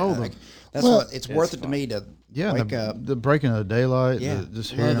hearing of Oh, it. the- Like, that's Well, what it's worth it to fun. me to Yeah, wake the, up. the breaking of the daylight, Yeah,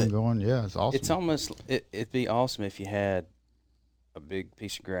 just love hearing them it. going. Yeah, it's awesome. It's almost it'd be awesome if you had a big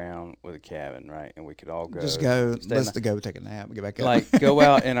piece of ground with a cabin, right? And we could all go. Just go. stay Let's in the- go take a nap and get back up. like go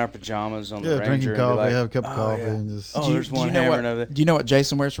out in our pajamas on the yeah, Ranger drinking and be coffee, like, have a cup of "Oh, coffee, yeah. and just Oh, there's one you know hammering what? over there. Do you know what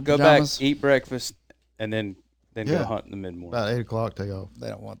Jason wears for Go pajamas? back, eat breakfast, and then Yeah. go hunt in the mid morning. about 8 o'clock take off. They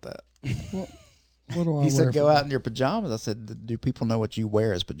don't want that. What do I He wear? said, "Go for- out in your pajamas." I said, "Do people know what you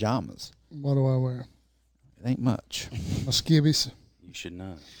wear as pajamas?" What do I wear? It ain't much. My skivvies. You should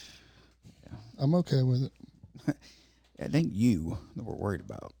know. I'm okay with it. It ain't you that we're worried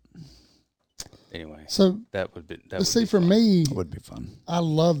about. Anyway, So, that would be. That but would see, be for fun. me, It would be fun. I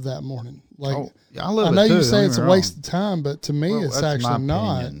love that morning. Like, Oh, yeah, I love I it know too, you say don't it's get a me waste wrong. of time, but to me, Well, it's that's my actually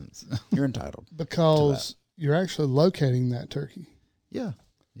not opinion. You're entitled. because you're actually locating that turkey. Yeah,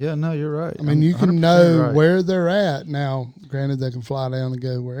 yeah, no, you're right. I mean, I'm you can 100% know right. where they're at. Now, granted, they can fly down and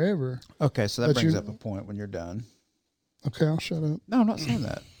go wherever. Okay, so that But brings you- up a point when you're done. Okay, I'll shut up. No, I'm not saying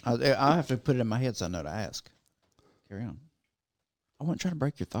that. I have to put it in my head so I know to ask. Carry on. I wasn't trying to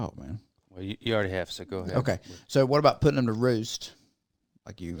break your thought, man. Well, you already have, so go ahead. Okay, so what about putting them to roost?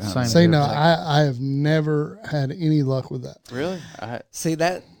 Like you. Same Say here. no, Like- I have never had any luck with that. Really? See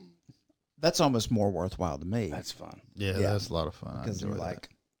that's almost more worthwhile to me That's fun. Yeah, Yeah. that's a lot of fun. I because enjoy you're that.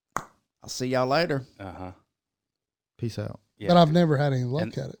 like, I'll see y'all later. Uh huh. Peace out. Yeah. But I've never had any luck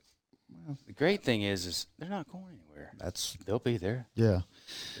And- at it. The great thing is they're not going anywhere. That's They'll be there Yeah,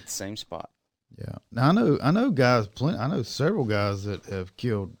 at the same spot. yeah. Now I know guys. I know several guys that have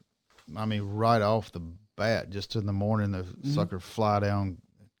killed. I mean, right off the bat, just in the morning, the sucker fly down,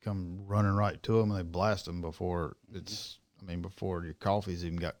 come running right to them, and they blast them before it's. I mean, before your coffee's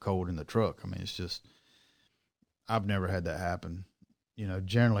even got cold in the truck. I mean, it's just. I've never had that happen. You know,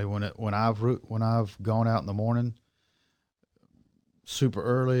 generally when I've gone out in the morning, super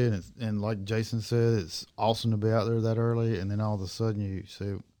early, and like Jason said, it's awesome to be out there that early, and then all of a sudden you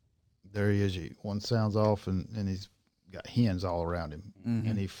see, there he is. One sounds off, and he's got hens all around him,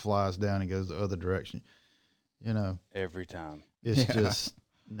 and he flies down and goes the other direction. You know, Every time. it's just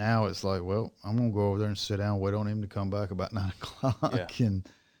now it's like, well, I'm gonna go over there and sit down, wait on him to come back about 9 o'clock,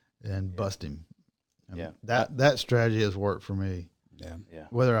 and bust him. And Yeah. that strategy has worked for me. yeah. Yeah.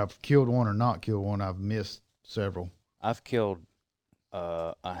 Whether I've killed one or not killed one, I've missed several. I've killed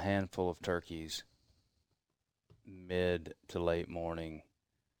a handful of turkeys mid to late morning,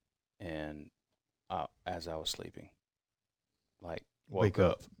 and as I was sleeping, like Wake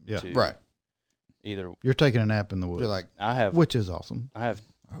woke up. Yeah. to Right. Either You're taking a nap in the woods, You're like, which is awesome. I oh,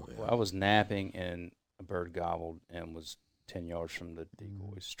 yeah. I was napping and a bird gobbled and was 10 yards from the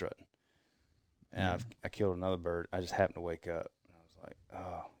decoys strutting, and I killed another bird. I just happened to wake up, and I was like,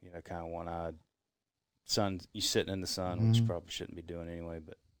 oh, kind of one-eyed. You sitting in the sun, which you probably shouldn't be doing anyway,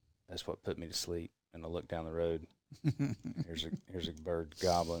 but that's what put me to sleep. And I looked down the road. Here's a bird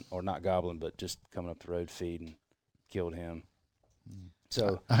gobbling, or not gobbling, but just coming up the road feeding. Killed him.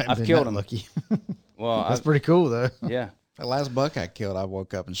 So I haven't I've been killed that him. Lucky. Well, That's pretty cool though. yeah. The last buck I killed, I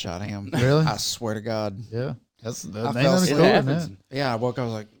woke up and shot him. Really? I swear to God. Yeah, that's that I ain't felt nothing sick. It cooler than happens. that. Yeah, I woke up. I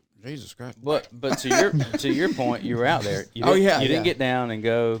was like, Jesus Christ. But to your point, you were out there. You Oh, didn't, yeah, you didn't yeah. get down and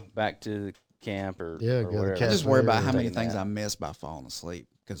go back to the camp or Yeah, go to or the whatever. I cafe just worry about how or- many Taking things that. I miss by falling asleep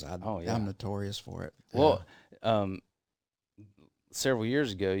because Oh, yeah. I'm notorious for it. Well, several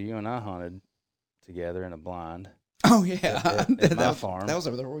years ago, you and I hunted together in a blind. Oh yeah, At my farm. That was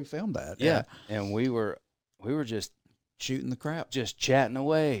over there where we filmed that. Yeah, and we were just Shooting the crap. chatting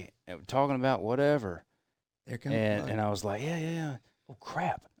away and talking about whatever. There comes And I was like, yeah. Oh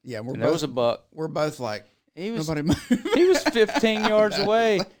crap! yeah, we're And there was both a buck. we're both like He was nobody moved. he was 15 yards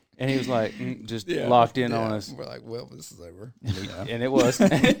away, and he was like just Yeah, locked in yeah. on us. We're like, well, this is over. And it was.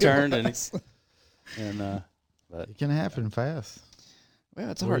 It turned but It can happen fast. Well,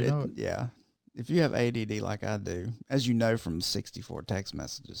 it's Before hard. you know it. Yeah, if you have ADD like I do, as you know from 64 text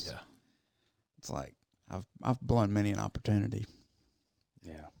messages, Yeah. it's like I've blown many an opportunity.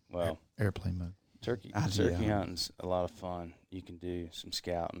 yeah, well, Airplane mode. turkey Yeah. hunting's a lot of fun. You can do some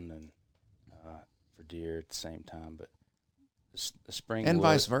scouting and for deer at the same time, but the spring And wood-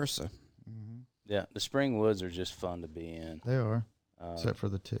 vice versa. Yeah, the spring woods are just fun to be in. They are, Um, except for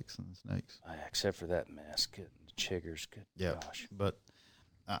the ticks and the snakes. except for that mess, the chiggers. Good Yeah. gosh. But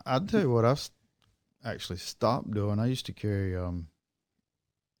I'll tell you what I've actually stopped doing. I used to carry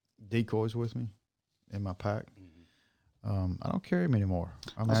decoys with me in my pack. I don't carry them anymore.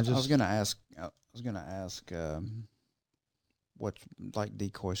 I mean, I was gonna ask. What like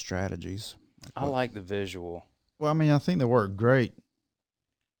decoy strategies? I like the visual. Well, I mean, I think they work great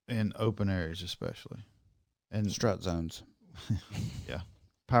in open areas, especially, and Strut zones.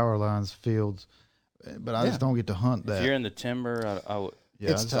 power lines, fields. But I just don't get to hunt that. If you're in the timber, I would.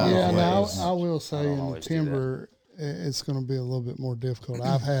 Yeah, It's I just tough. don't Yeah, get now as I much. will say I don't in the always do that. timber, it's going to be a little bit more difficult.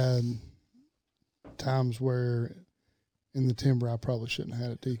 I've had times where in the timber I probably shouldn't have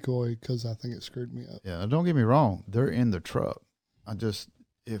had a decoy because I think it screwed me up. Yeah, don't get me wrong. They're in the truck.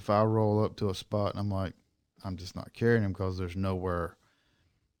 If I roll up to a spot and I'm like, I'm just not carrying them because there's nowhere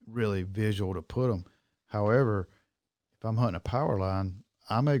really visual to put them. However, if I'm hunting a power line,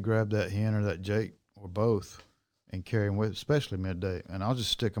 I may grab that hen or that Jake or both and carry them with, especially midday, and I'll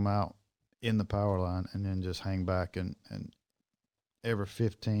just stick them out in the power line and then just hang back and every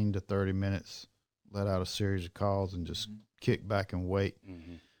 15 to 30 minutes let out a series of calls and just kick back and wait.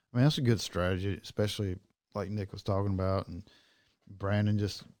 Mm-hmm. I mean, that's a good strategy, especially like Nick was talking about, and Brandon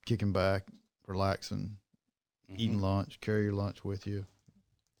just kicking back, relaxing, eating lunch, carry your lunch with you,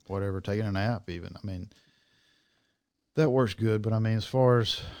 whatever, taking a nap even. I mean, that works good. But I mean, as far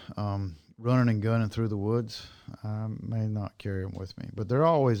as running and gunning through the woods, I may not carry them with me, but they're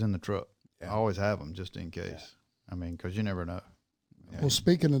always in the truck. I always have them just in case. Yeah. I mean, because you never know. Well,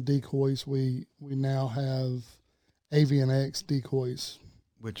 speaking of decoys, we now have Avian X decoys,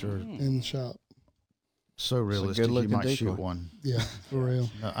 which are in the shop. So realistic, you might decoy. shoot one. Yeah, for real.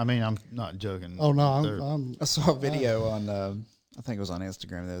 No, I mean, I'm not joking. Oh no, I saw a video on. I think it was on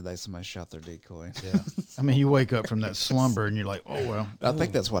Instagram the other day. Somebody shot their decoy. Yeah, I mean, you wake up from that slumber and you're like, oh well. I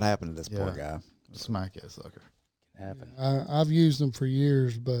think that's what happened to this poor guy. Smack that sucker. Can happen. I've used them for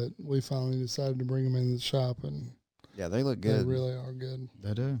years, but we finally decided to bring them in the shop, and yeah, they look good. They really are good.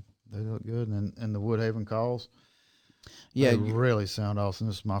 They do. They look good, and the Woodhaven calls. Yeah, they really sound awesome.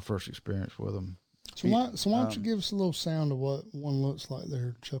 This is my first experience with them. So why don't you give us a little sound of what one looks like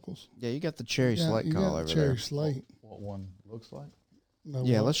there, Chuckles? Yeah, you got the cherry slate call over cherry there. slate. What one looks like? No,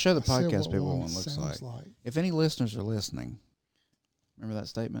 yeah, let's show the I said podcast what people what one one looks sounds like. If any listeners are listening, remember that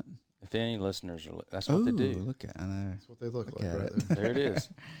statement? If any listeners are, that's what they do. Look at, I know. That's what they look like at right it. there. There it is.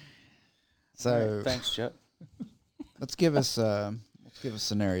 So right, thanks, Chuck. let's give us a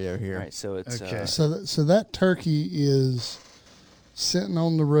scenario here. All right, so it's Okay. So that turkey is sitting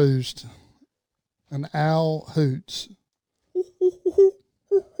on the roost. An owl hoots.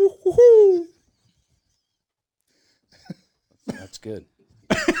 that's good.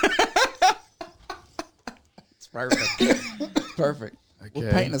 It's perfect. Perfect. Okay.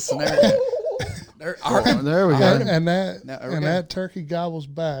 We're painting a scenario. There we go. And that No, there we and go. that turkey gobbles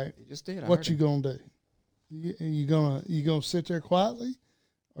back. You just did. What you gonna do? You gonna sit there quietly,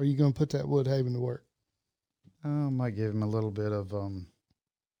 or you gonna put that Woodhaven to work? I might give him a little bit of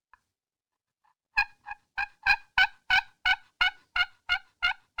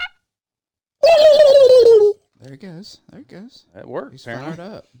There it goes. There it goes. That works. He's Apparently.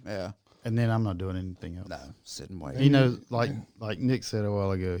 fired up. Yeah. and then I'm not doing anything else. No, sit and He wait. knows, like Nick said a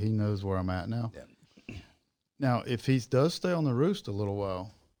while ago, he knows where I'm at now. Yeah. Now, if he does stay on the roost a little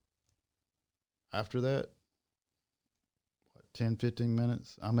while, after that, 10, 15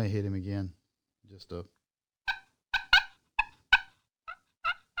 minutes, I may hit him again. Just a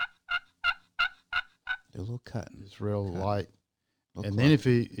Do a little cutting. just real light. Little And then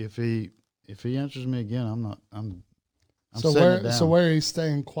cluck. if he answers me again, I'm So setting it down. where he's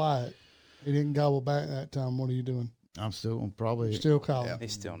staying quiet, he didn't gobble back that time. What are you doing? I'm still gonna probably Still calling Yeah. He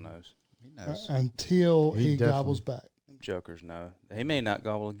still knows. He knows. until He he definitely- gobbles back. Them jokers know. He may not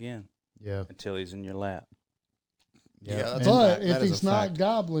gobble again yeah. until he's in your lap. Yeah, And- that's But that if is a he's not fact.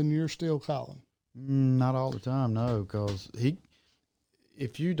 gobbling, you're still calling. Not all the time, no, because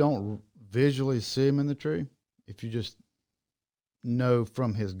if you don't visually see him in the tree, if you just know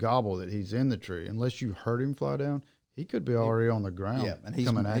from his gobble that he's in the tree, unless you heard him fly down, he could be already on the ground. Yeah, and he's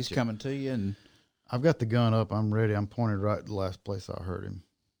coming at you. coming to you, and I've got the gun up. I'm ready. I'm pointed right at the last place I heard him.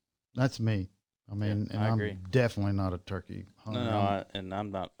 That's me. I mean, Yeah, and I I'm agree. definitely not a turkey hunter. And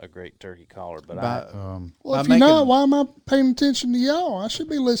I'm not a great turkey caller, but by, Well, By if you're not, making- why am I paying attention to y'all? I should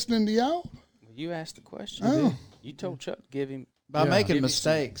be listening to y'all. you asked the question. Oh. You told Chuck to give him. by Yeah. making Give me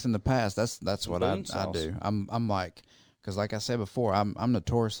some mistakes in the past, that's what I balloon sauce. do. I'm like, because like I said before, I'm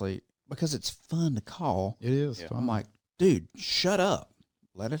notoriously, because it's fun to call. It is. Yeah. fun. I'm like, dude, shut up,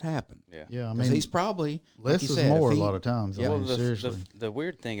 let it happen. Yeah. yeah. I Because mean, he's probably less like you is said, more if a lot of times. Yeah. I Well, mean, the, seriously. the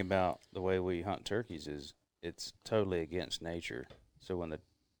weird thing about the way we hunt turkeys is it's totally against nature. So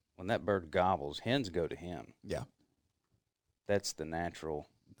when that bird gobbles, hens go to him. Yeah. That's the natural.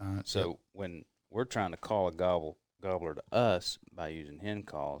 Yep. So when we're trying to call a gobbler to us by using hen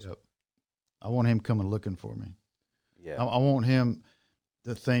calls, Yep. I want him coming looking for me. yeah, I want him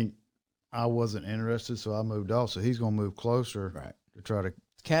to think I wasn't interested, so I moved off. So he's going to move closer Right. to try to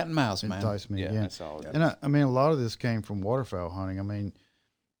cat and mouse, man. enticed me Yeah, again. that's all. And I mean, a lot of this came from waterfowl hunting. I mean,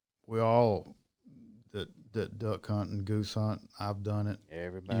 we all that duck hunt and goose hunt. I've done it.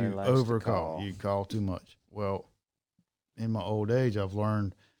 Everybody You likes to call. You call too much. Well, in my old age, I've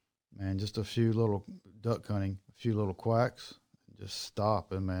learned, man, just a few little duck hunting, a few little quacks, just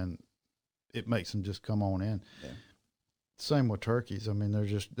stop, and man, it makes them just come on in. Yeah. Same with turkeys. I mean,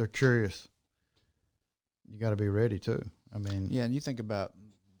 they're curious. You got to be ready too. I mean, Yeah, and you think about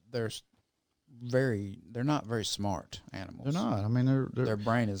they're not very smart animals. they're not. I mean, Their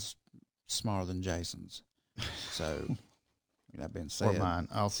brain is smaller than Jason's. So, that being or said, mine.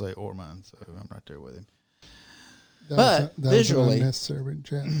 I'll say or mine. So I'm right there with him. But visually- unnecessary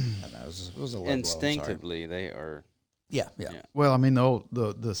chat. I know, it was a low blow, I'm sorry. Instinctively, they are. Yeah. Well, I mean,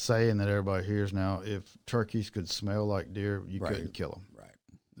 the saying that everybody hears now: if turkeys could smell like deer, you Right. couldn't kill them. Right.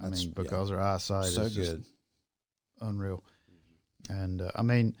 I That's- mean, because their eyesight so is just good. unreal. And I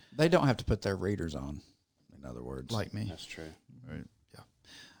mean, They don't have to put their readers on. In other words, like me, That's true. right? Yeah.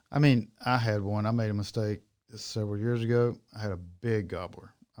 I mean, I had one. I made a mistake several years ago. I had a big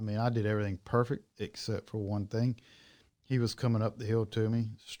gobbler. I mean, I did everything perfect except for one thing. He was coming up the hill to me,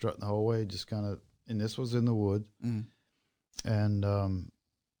 strutting the whole way, just kind of. And this was in the woods. Mm. And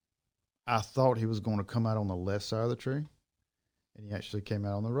I thought he was going to come out on the left side of the tree, and he actually came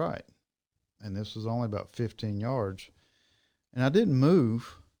out on the right. And this was only about 15 yards. And I didn't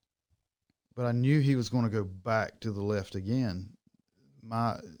move, but I knew he was going to go back to the left again.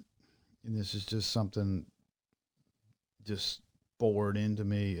 And this is just something just bored into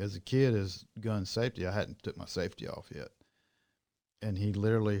me as a kid as gun safety. I hadn't took my safety off yet. And he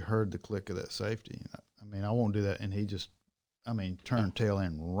literally heard the click of that safety. I mean, I won't do that. And he just, turned tail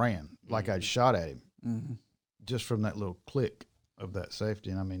and ran like I'd shot at him just from that little click of that safety.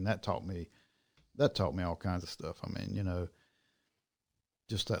 And I mean, that taught me all kinds of stuff. I mean,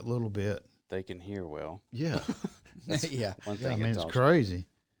 just that little bit. They can hear well. Yeah. yeah. One Yeah, I thing. mean, it it's tells- crazy.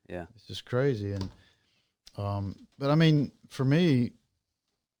 Yeah. It's just crazy. And, but I mean, for me,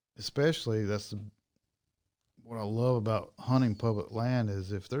 especially, what I love about hunting public land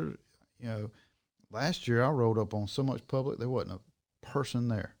is if there, last year I rode up on so much public, there wasn't a person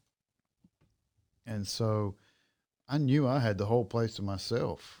there. And so I knew I had the whole place to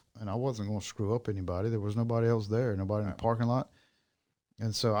myself and I wasn't going to screw up anybody. There was nobody else there, nobody in the parking lot.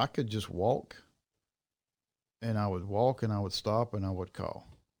 And so I could just walk, and I would walk and I would stop and I would call.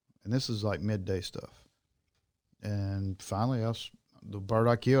 And this is like midday stuff. And finally, the bird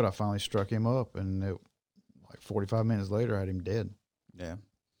I killed, I finally struck him up, and like 45 minutes later, I had him dead. Yeah.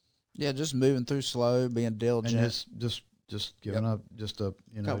 Yeah, just moving through slow, being diligent. And just giving up, just a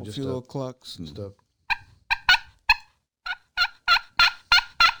few little clucks. And stuff.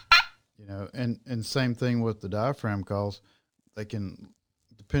 And same thing with the diaphragm calls. They can,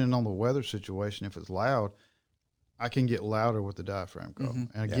 depending on the weather situation, if it's loud, I can get louder with the diaphragm call. Mhm.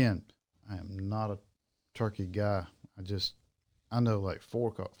 And again, I am not a turkey guy. I know like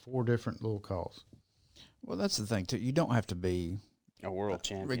four different little calls. Well, that's the thing, too. You don't have to be. A world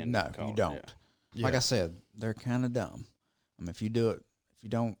champion. No, call, you don't. Yeah. Like I said, they're kind of dumb. I mean, if you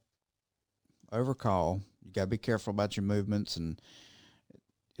don't overcall, you got to be careful about your movements, and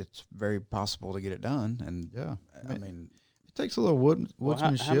it's very possible to get it done. And Yeah. I mean, it takes a little Well,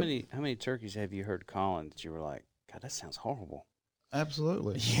 woodsmanship. how many turkeys have you heard calling that you were like, God, that sounds horrible?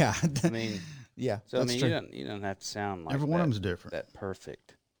 Absolutely. yeah. I mean, yeah. so I that's mean, true. you don't have to sound like Every one of that, them's different. that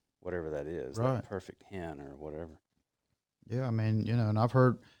perfect, whatever that is, Right. that perfect hen or whatever. Yeah, I mean, and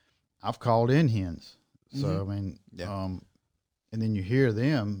I've called in hens. So, I mean, Yeah. and then you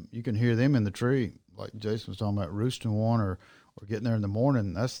can hear them in the tree, like Jason was talking about roosting one or getting there in the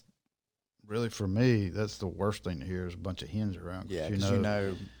morning. That's really, for me, that's the worst thing to hear is a bunch of hens around. Yeah, because I'm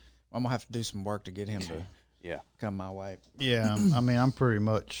going to have to do some work to get him to Yeah. come my way. Yeah, I mean, I'm pretty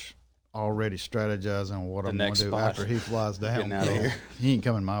much already strategizing on what The I'm going next to do spot. after he flies down. Getting out of here. He ain't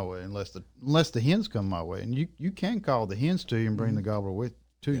coming my way unless the hens come my way. And you can call the hens to you and bring the gobbler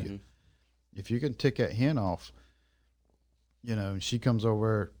to you. If you can tick that hen off, and she comes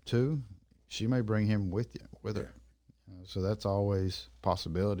over too, she may bring him with her. So that's always a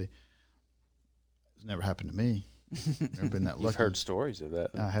possibility. It's never happened to me. Never been that lucky. You've heard stories of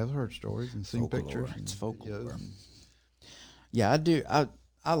that. I have heard stories and seen Folklore. pictures. It's and folklore. videos. Yeah, I do.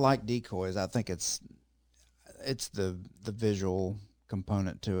 I like decoys. I think it's the visual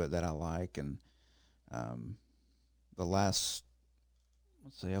component to it that I like. And the last,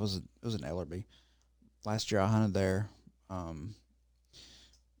 let's see, it was in Ellerby. Last year I hunted there.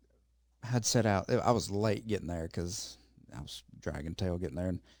 Had set out. I was late getting there because I was dragging tail getting there,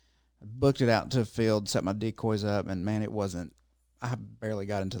 and I booked it out into a field, set my decoys up, and man, it wasn't. I barely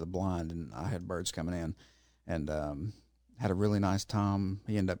got into the blind, and I had birds coming in, and had a really nice time.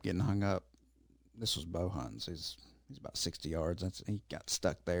 He ended up getting hung up. This was bow hunting, so he's about 60 yards. He got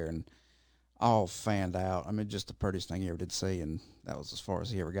stuck there and all fanned out. I mean, just the prettiest thing you ever did see, and that was as far as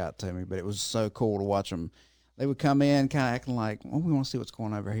he ever got to me. But it was so cool to watch them. They would come in kind of acting like, well, we want to see what's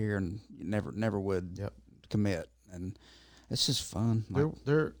going on over here, and you never would commit. And it's just fun. Like,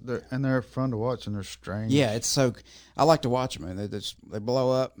 they're fun to watch, and they're strange. yeah, it's so. I like to watch them, and they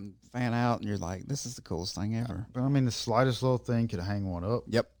blow up and fan out, and you're like, this is the coolest thing ever. But I mean, the slightest little thing could hang one up.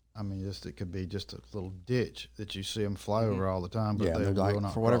 Yep. I mean, it could be just a little ditch that you see them fly over all the time. But Yeah, they they're will like,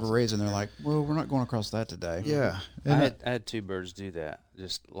 not for whatever cross it. reason, they're like, well, we're not going across that today. Yeah, I and had 2 birds do that,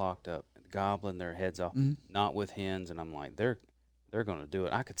 just locked up, gobbling their heads off, not with hens, and I'm like, they're going to do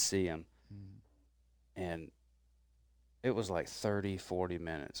it. I could see them, and it was like 30, 40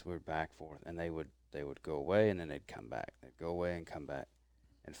 minutes. We were back and forth, and they would go away, and then they'd come back. They'd go away and come back,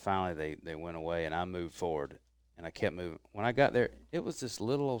 and finally they went away, and I moved forward, and I kept moving. When I got there, it was this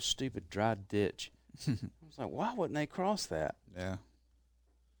little old stupid dry ditch. I was like, why wouldn't they cross that? Yeah.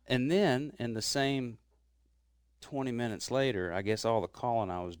 And then in the same 20 minutes later, I guess all the calling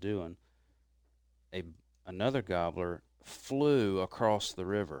I was doing, another gobbler flew across the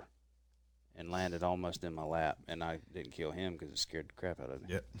river and landed almost in my lap, and I didn't kill him because it scared the crap out of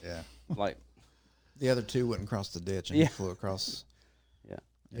me. Yeah. Like, The other two wouldn't cross the ditch, and Yeah. he flew across.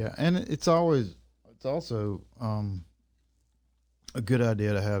 yeah, and it's also a good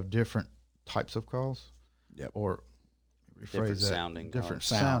idea to have different types of calls. Yep. Or rephrase Different that, sounding different calls.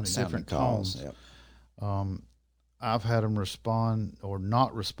 sounding, Sounding different calls. tones. Yep. I've had them respond or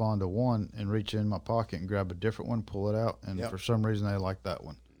not respond to one and reach in my pocket and grab a different one, pull it out, and Yep. for some reason they like that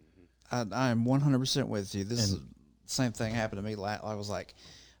one. I am 100% with you. This is the same thing happened to me. I was like,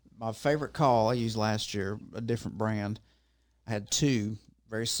 my favorite call I used last year, a different brand. I had 2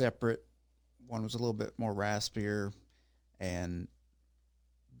 very separate. One was a little bit more raspier, and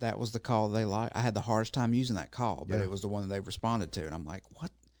that was the call they liked. I had the hardest time using that call, but Yeah. it was the one that they responded to, and I'm like,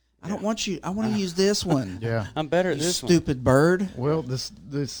 what? I don't want you. I want to use this one. Yeah. I'm better at You this one. stupid bird. Well, this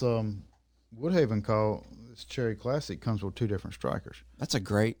Woodhaven call, this Cherry Classic, comes with 2 different strikers. That's a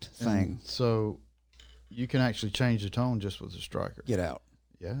great thing. And so you can actually change the tone just with the striker. Get out.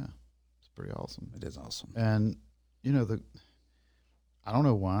 Yeah, it's pretty awesome. It is awesome. And you know I don't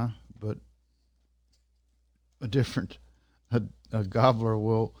know why, but a gobbler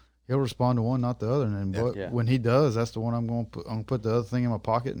he'll respond to one, not the other. And when he does, that's the one I'm going to put the other thing in my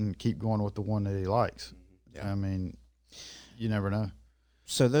pocket and keep going with the one that he likes. Yeah. I mean, you never know.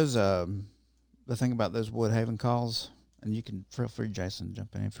 So those the thing about those Woodhaven calls, and you can feel free, Jason, to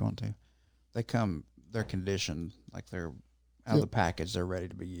jump in if you want to. They're conditioned like they're out of the package. They're ready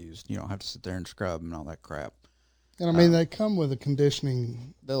to be used. You don't have to sit there and scrub and all that crap. And I mean, they come with a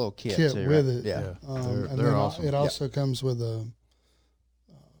conditioning The little kit kit too, with right? it. Yeah. And they're then awesome. It also comes with a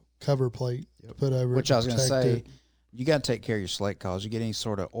cover plate to put over Which it. I was going to protect say, it. you got to take care of your slate calls. You get any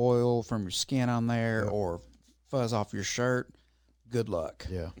sort of oil from your skin on there or fuzz off your shirt, good luck.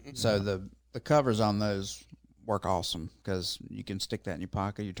 Yeah. So the covers on those work awesome because you can stick that in your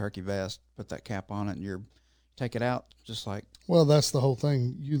pocket, your turkey vest, put that cap on it, and take it out just like. Well, that's the whole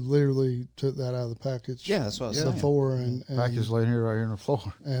thing. You literally took that out of the package. Yeah, that's what I was saying. before and Package laying here right here on the floor.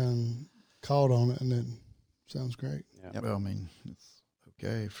 and called on it, and then sounds great. Yeah. Yep. Well, I mean, it's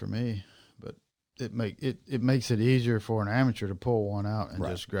okay for me, but it makes it easier for an amateur to pull one out and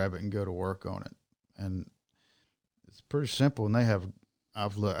Right. just grab it and go to work on it. And it's pretty simple. And I've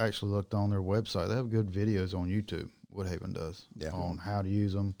actually looked on their website. They have good videos on YouTube. Woodhaven does on how to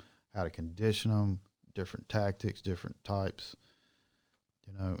use them, how to condition them, different tactics, different types.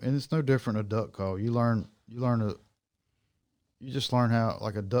 And it's no different a duck call. You just learn how,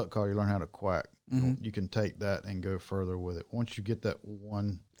 like a duck call, you learn how to quack. Mm-hmm. You can take that and go further with it. Once you get that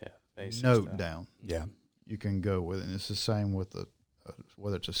one Basic note stuff. down, Yeah. you can go with it. And it's the same with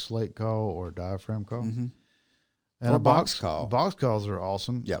whether it's a slate call or a diaphragm call. Mm-hmm. And Or a box call. Box calls are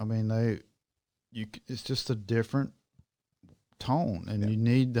awesome. Yeah. I mean, it's just a different tone, and you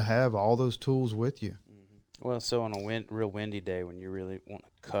need to have all those tools with you. Well, so on a real windy day when you really want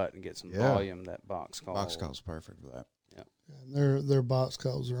to cut and get some Yeah. volume, that box call. Box call's perfect for that. And their box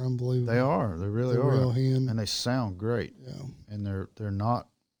calls are unbelievable. They are. They really They're are. real hen. And they sound great. Yeah. And they're not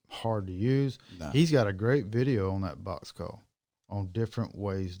hard to use. No. He's got a great video on that box call on different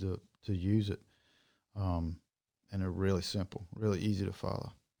ways to use it. And they're really simple, really easy to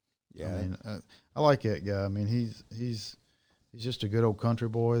follow. Yeah. I mean, I like that guy. I mean, he's just a good old country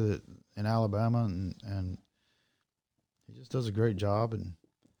boy that in Alabama, and he just does a great job and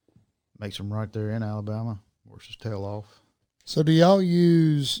makes them right there in Alabama. Works his tail off. So do y'all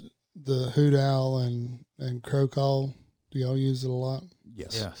use the hoot owl and crow call? Do y'all use it a lot?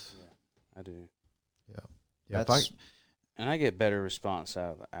 Yes. Yes. I do. Yeah. That's, And I get better response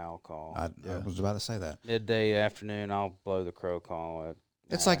out of the owl call. I was about to say that. Midday, afternoon, I'll blow the crow call.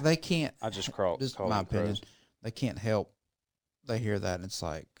 It's like they can't. I just This call my them opinion. crows. They can't help. They hear that, and it's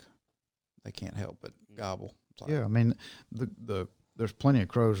like they can't help but gobble. It's like, Yeah. I mean, there's plenty of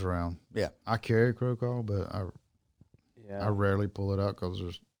crows around. Yeah. I carry a crow call, but I Yeah. rarely pull it out because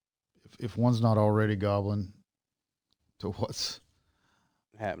there's if one's not already gobbling, to what's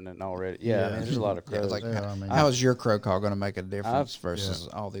Happening already. Yeah, I mean, there's a lot of Yeah, crows. like I mean, how is your crow call going to make a difference I've- versus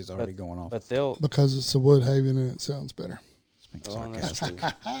all these already going off? But they'll. Because it's a Woodhaven and it sounds better. It's being Oh, that's sarcastic. true.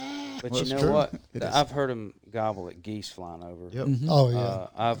 But Well, you it's know true. what? It is. I've heard them gobble at geese flying over. Yep. Mhm. Oh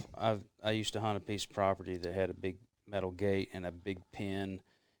yeah. I used to hunt a piece of property that had a big metal gate and a big pin.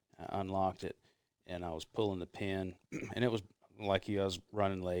 I unlocked it, and I was pulling the pin, and it was like I was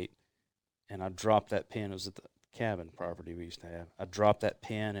running late, and I dropped that pin. It was at the cabin property we used to have. I dropped that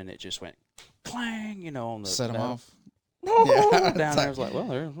pin, and it just went clang, on the Set them metal. off. Down It's there, I like, was like, well,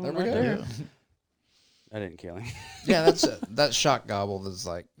 there's one there we right go. there. Yeah. I didn't kill him. Yeah, that's that shock gobble. That's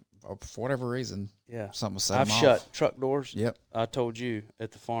like for whatever reason, Yeah. something will set I've them shut off. truck doors. Yep. I told you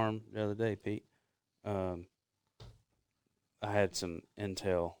at the farm the other day, Pete. I had some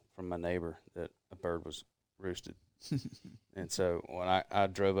intel from my neighbor that a bird was roosted. And so when I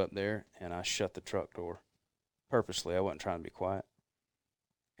drove up there and I shut the truck door purposely, I wasn't trying to be quiet.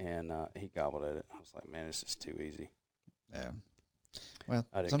 And he gobbled at it. I was like, man, this is too easy. Yeah. Well,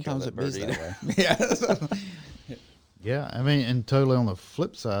 I didn't sometimes kill it that bees bird that way. Yeah. Yeah, I mean, and totally on the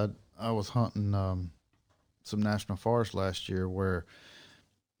flip side, I was hunting some national forests last year where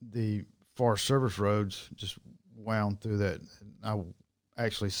the Forest Service roads just wound through that. I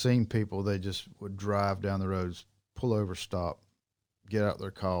actually seen people, they just would drive down the roads, pull over, stop, get out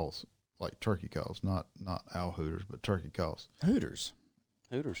their calls, like turkey calls, not owl hooters, but turkey calls. Hooters.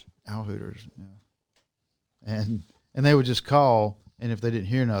 Hooters. Owl hooters, yeah. And they would just call, and if they didn't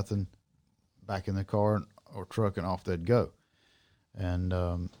hear nothing, back in the car or truck and off they'd go. And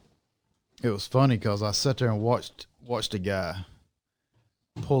it was funny because I sat there and watched a guy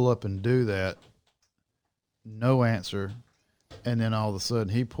pull up and do that, no answer, and then all of a sudden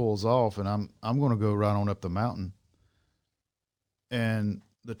he pulls off, and I'm going to go right on up the mountain, and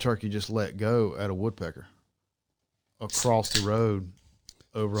the turkey just let go at a woodpecker across the road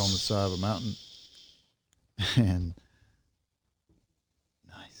over on the side of a mountain. And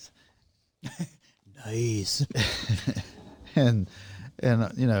nice. Nice. and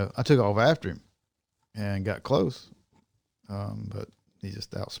I took off after him and got close, but he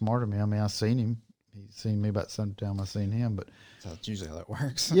just outsmarted me. I mean, I seen him. He seen me about the same time I seen him. But That's usually how that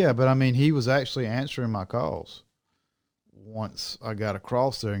works. yeah, but I mean, he was actually answering my calls. Once I got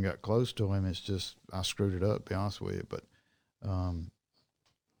across there and got close to him, it's just I screwed it up. To be honest with you, but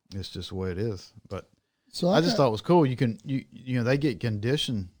it's just the way it is. But So I just thought it was cool. You can they get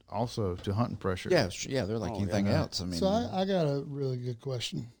conditioned also to hunting pressure. Yeah, yeah, they're like Oh, anything yeah. else. I mean, So I got a really good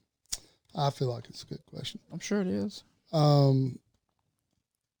question. I feel like it's a good question. I'm sure it is.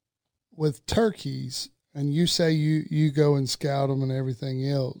 With turkeys, and you say you go and scout them and everything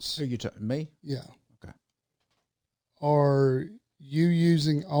else. Who you me? Yeah. Okay. Are you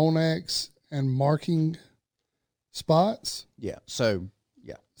using Onyx and marking spots? Yeah. So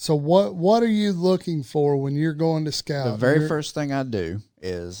yeah, So what are you looking for when you're going to scout? the very first thing I do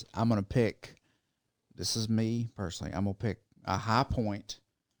is I'm gonna pick. This is me personally. I'm gonna pick a high point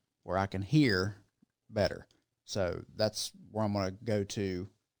where I can hear better. So that's where I'm gonna go to,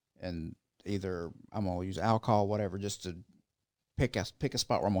 and either I'm gonna use alcohol, whatever, just to pick a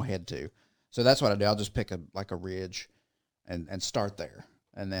spot where I'm gonna head to. So that's what I do. I'll just pick a ridge, and start there,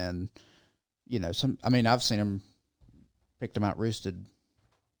 and then I've seen them picked them out roosted,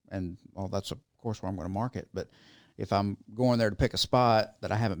 and well, that's of course where I'm going to mark it. But if I'm going there to pick a spot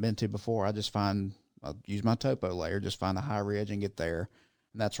that I haven't been to before, I'll use my topo layer, just find a high ridge and get there,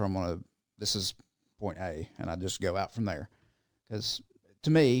 and that's where I'm going to. This is point A, and I just go out from there. Because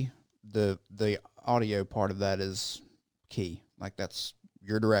to me, the audio part of that is key. Like that's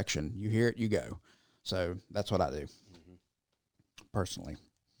your direction. You hear it, you go. So that's what I do personally.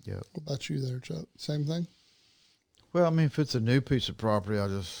 Yeah. What about you there, Chuck? Same thing? Well, I mean, if it's a new piece of property, I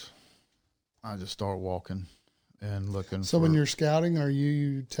just start walking and looking. So for, when you're scouting, are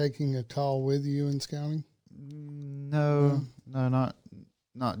you taking a call with you in scouting? no,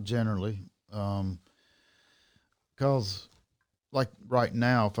 not generally, because like right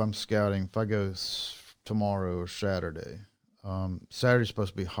now, if I'm scouting, if I go tomorrow or Saturday, Saturday's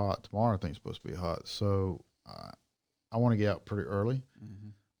supposed to be hot. Tomorrow I think it's supposed to be hot. So I want to get out pretty early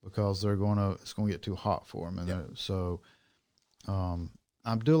because it's going to get too hot for them. And so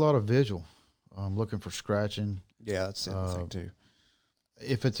I do a lot of visual. I'm looking for scratching. Yeah, that's the other thing too.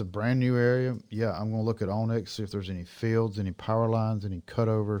 If it's a brand new area, I'm going to look at Onyx, see if there's any fields, any power lines, any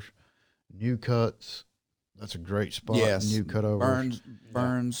cutovers, new cuts. That's a great spot. Yes, new cutovers.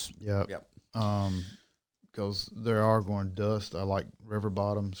 Burns. Yep. Because there are going dust. I like river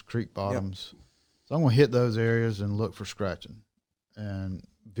bottoms, creek bottoms. So I'm going to hit those areas and look for scratching and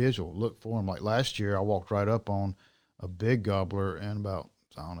visual. Look for them. Like last year, I walked right up on a big gobbler and about,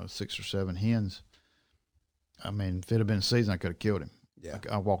 6 or 7 hens. I mean, if it had been season, I could have killed him. Yeah.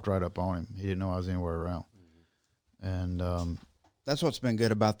 I walked right up on him. He didn't know I was anywhere around. And that's what's been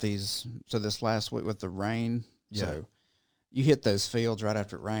good about these. So this last week with the rain, so you hit those fields right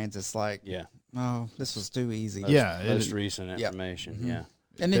after it rains. It's like, oh, this was too easy. Most recent information. Mm-hmm. Yeah.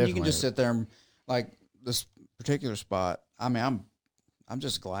 And then you can just sit there and like this particular spot. I mean, I'm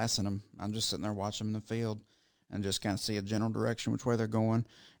just glassing them. I'm just sitting there watching them in the field and just kind of see a general direction which way they're going.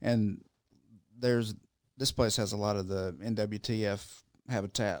 And this place has a lot of the NWTF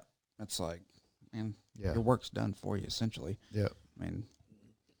habitat. It's like, man, your work's done for you essentially. Yeah. I mean,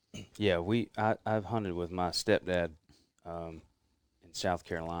 yeah, I've hunted with my stepdad in South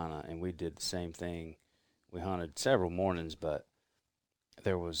Carolina, and we did the same thing. We hunted several mornings, but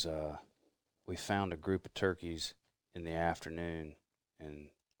there was we found a group of turkeys in the afternoon, and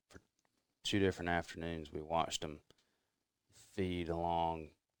for 2 different afternoons we watched them feed along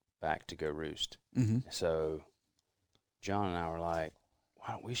back to go roost. mm-hmm. So John and I were like,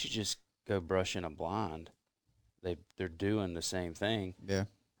 why don't we should just go brush in a blind? They're doing the same thing. Yeah.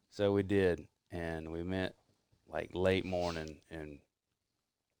 So we did, and we met like late morning and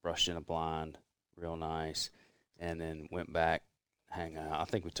brushed in a blind, real nice, and then went back, hang out. I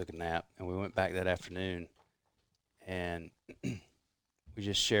think we took a nap, and we went back that afternoon, and we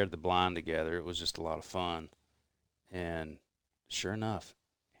just shared the blind together. It was just a lot of fun, and sure enough,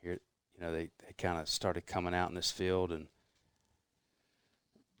 here, they kind of started coming out in this field, and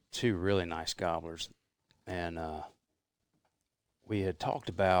 2 really nice gobblers, and we had talked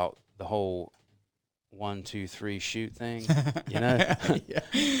about the whole 1, 2, 3 shoot thing, yeah.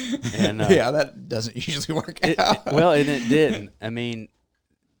 And that doesn't usually work out. And it didn't. I mean,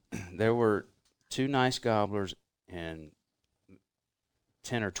 there were 2 nice gobblers and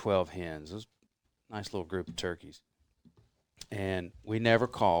 10 or 12 hens. It was a nice little group of turkeys. And we never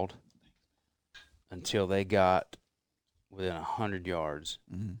called until they got within 100 yards.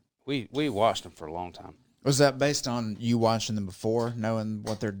 Mm-hmm. We watched them for a long time. Was that based on you watching them before, knowing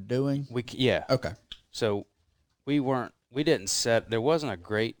what they're doing? Yeah. Okay. So there wasn't a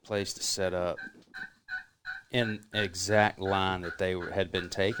great place to set up in exact line that they had been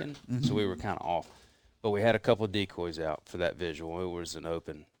taken. Mm-hmm. So we were kind of off. But we had a couple of decoys out for that visual. It was an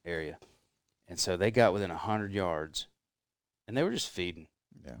open area. And so they got within 100 yards, and they were just feeding.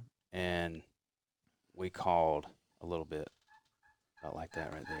 Yeah. And we called a little bit. About like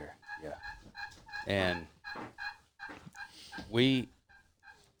that right there. Yeah. And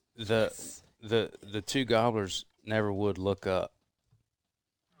the 2 gobblers never would look up.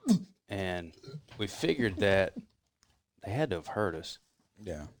 And we figured that they had to have heard us.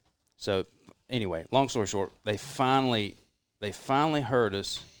 Yeah. So anyway, long story short, they finally heard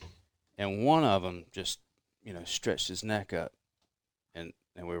us, and one of them just, stretched his neck up, and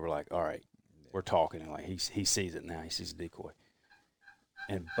we were like, all right, we're talking, and like he sees it now. He sees the decoy.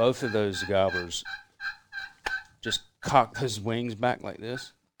 And both of those gobblers just cocked those wings back like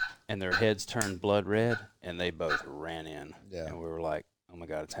this, and their heads turned blood red, and they both ran in. Yeah. And we were like, oh, my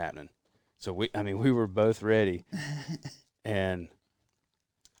God, it's happening. So, we were both ready. And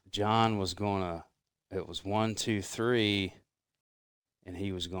John was it was 1, 2, 3, and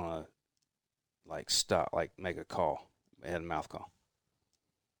he was going to, stop, make a call. He had a mouth call.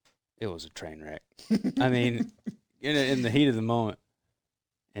 It was a train wreck. I mean, in the heat of the moment.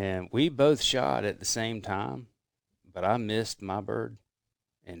 And we both shot at the same time, but I missed my bird,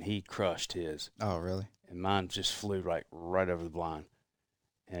 and he crushed his. Oh, really? And mine just flew right over the blind.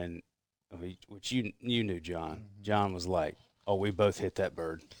 And which you knew, John. Mm-hmm. John was like, "Oh, we both hit that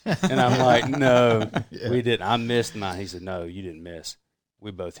bird," and I'm like, "No, we didn't. I missed mine." He said, "No, you didn't miss.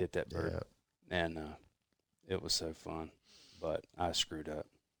 We both hit that bird," and it was so fun. But I screwed up.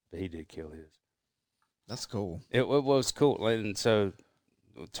 But he did kill his. That's cool. It was cool, and so.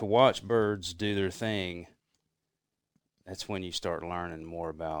 To watch birds do their thing, that's when you start learning more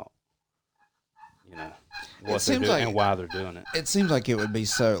about, what they're doing and why they're doing it. It seems like it would be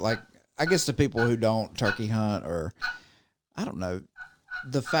so, I guess the people who don't turkey hunt or, I don't know,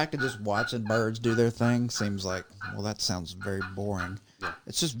 the fact of just watching birds do their thing seems like, well, that sounds very boring. Yeah.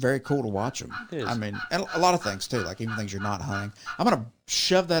 It's just very cool to watch them. It is. I mean, and a lot of things too, like even things you're not hunting. I'm gonna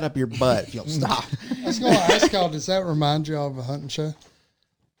shove that up your butt if you don't stop. I was going to ask y'all, does that remind you of a hunting show?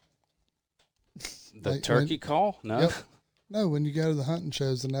 The Like, turkey call? No. Yep. No, when you go to the hunting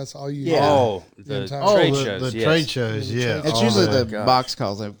shows and that's all you Yeah. Oh, The the entire- trade the, shows. the yes. trade shows, yeah. It's Oh, usually my the gosh. box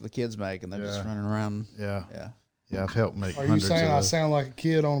calls that the kids make, and they're just Yeah. running around. Yeah, Yeah. yeah. I've helped make. Are you hundreds saying of I those. sound like a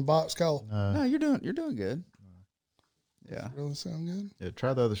kid on a box call? No, you're doing good. Yeah. Really sound good? Yeah,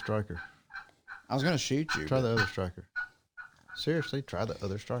 try the other striker. I was gonna shoot you. Try but- the other striker. Seriously, try the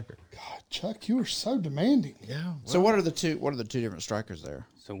other striker. God, Chuck, you are so demanding. Yeah. So what are the two? What are the two different strikers there?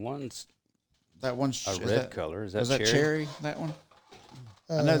 So one's That one's a is red that, color. Is that Is that cherry? cherry? That one?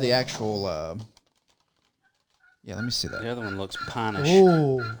 I know the actual. Yeah, let me see that. The other one looks pineish.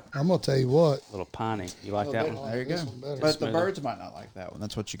 Oh, I'm going to tell you what. A little piney. You like that one? There you This go. one better. But the Smoother. birds might not like that one.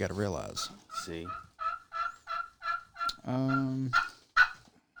 That's what you got to realize. See. I'm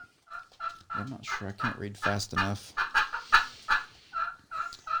not sure. I can't read fast enough.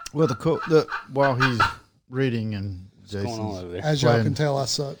 Well, while he's reading and What's going on Jason's. over there? As y'all Playing. can tell, I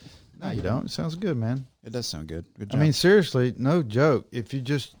suck. No, you don't. It sounds good, man. It does sound good. Good I job. mean, seriously, no joke. If you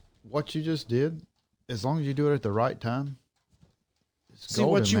just what you just did, as long as you do it at the right time, it's see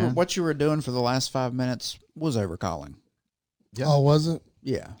golden, man. what you were doing for the last 5 minutes was overcalling. Yeah. Oh, was it?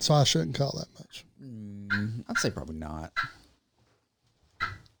 Yeah, So I shouldn't call that much. I'd say probably not.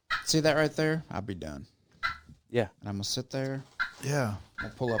 See that right there? I'd be done. Yeah. And I'm gonna sit there. Yeah. I'm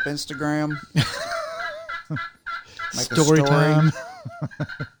gonna pull up Instagram. Make a Story time.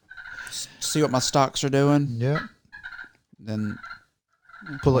 See what my stocks are doing. Yeah. Then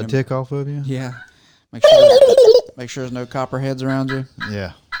Pull that tick off of you. yeah, make sure there's no copperheads around you.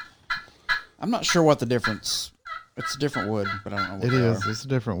 Yeah. I'm not sure what the difference. It's a different wood, but I don't know what It they is. are. It's a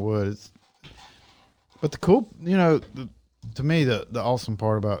different wood. But the cool, to me, the awesome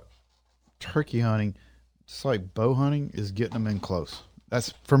part about turkey hunting, just like bow hunting, is getting them in close.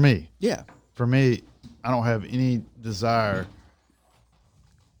 That's for me. Yeah, For me, I don't have any desire,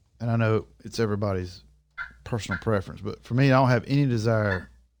 and I know it's everybody's personal preference, but for me, I don't have any desire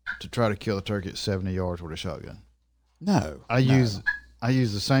to try to kill a turkey at 70 yards with a shotgun. no. I use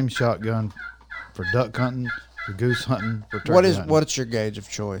the same shotgun for duck hunting, for goose hunting, for turkey hunting. What's your gauge of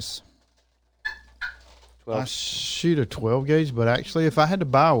choice? I 12. shoot a 12 gauge, but actually, if I had to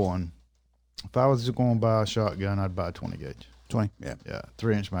buy one, if I was going to buy a shotgun, I'd buy a 20 gauge. 20. Yeah. Yeah,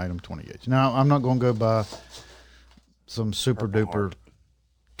 3-inch Magnum 20 gauge. Now, I'm not going to go buy some super duper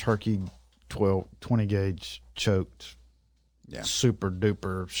turkey 20 gauge choked, Yeah. super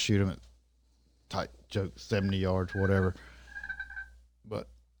duper shoot them at tight choke 70 yards, whatever. But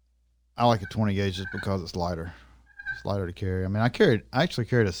I like a 20 gauge just because it's lighter. It's lighter to carry. I mean, I actually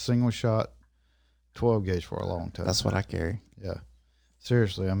carried a single shot 12 gauge for a long time. That's what I carry. Yeah.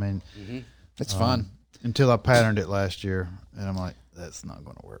 Seriously, I mean, It's fun. until I patterned it last year, and I'm like, that's not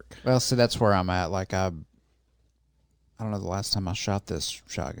going to work. Well, see, that's where I'm at. Like I don't know the last time I shot this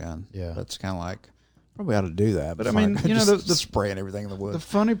shotgun. Yeah. But it's kind of like probably ought to do that. But I before mean, go you know, just the spraying everything in the The wood,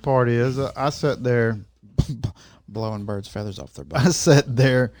 funny part is, I sat there, blowing birds' feathers off their I butts. sat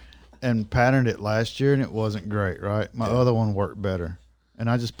there and patterned it last year, and it wasn't great, right? My other one worked better, and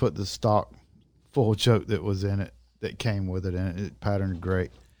I just put the stock full choke that was in it, that came with it, and it patterned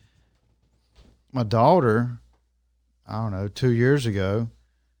great. My daughter, I don't know, 2 years ago,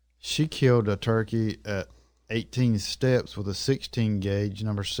 she killed a turkey at 18 steps with a 16 gauge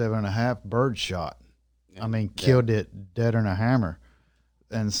number 7.5 bird shot. I mean, killed it dead in a hammer.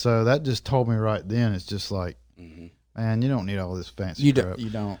 And so that just told me right then, it's just like, man, you don't need all this fancy You crap. don't. You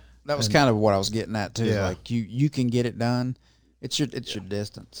don't. That was kind of what I was getting at too. Yeah. Like you can get it done. It's your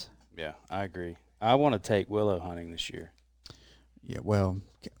distance. Yeah, I agree. I want to take willow hunting this year. Yeah. Well,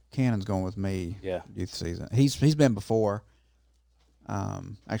 Cannon's going with me. Yeah. Youth season. He's been before.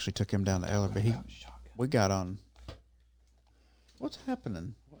 Actually took him down to Eller, but we got on. What's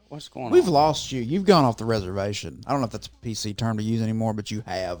happening? What's going on? We've lost you. You've gone off the reservation. I don't know if that's a PC term to use anymore, but you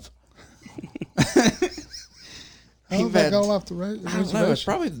have. How You've have I had- gone off the I don't know. It's reservation?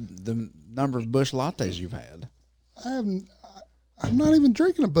 probably the number of bush lattes you've had. I'm not even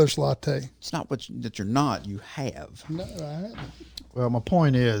drinking a bush latte. It's not that you're not. You have. No, I haven't. Well, my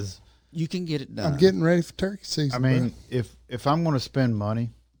point is, You can get it done. I'm getting ready for turkey season. I mean, if I'm going to spend money,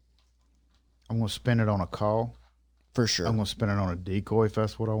 I'm going to spend it on a call. for sure. I'm going to spend it on a decoy if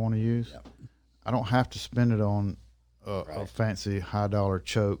that's what I want to use. I don't have to spend it on a fancy high dollar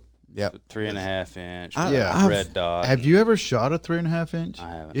choke. Yep. 3.5 inch. Yeah. Red dot. Have you ever shot a 3.5 inch? I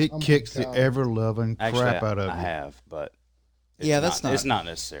haven't. It Oh my kicks the God. ever loving Actually, crap out of I you. have, but It's not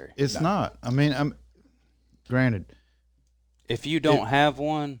necessary. It's not. I mean, granted, If you don't have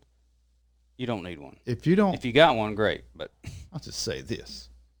one, you don't need one. if you don't, If you got one, great. But I'll just say this: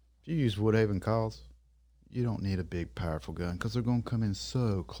 if you use Woodhaven calls, you don't need a big, powerful gun because they're going to come in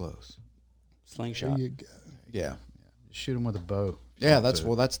so close. slingshot. There you go. Yeah. Shoot them with a bow. Yeah, that's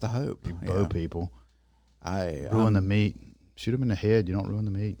the hope. You bow people. I Ruin the meat. Shoot them in the head. You don't ruin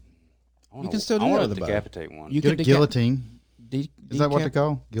the meat. You can still do I that want with to a bow. decapitate one. You Get a can guillotine. Is that what they decap-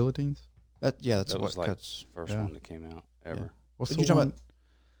 call guillotines? That's that what was like cuts. the first yeah. one that came out ever. What's You the talking one? about?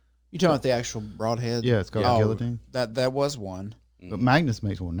 You talking about the actual broadhead? Yeah, it's called a guillotine. That was one. But Magnus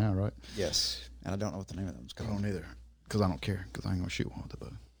makes one now, right? Yes, and I don't know what the name of that was I called. don't either because I don't care because I ain't gonna shoot one with the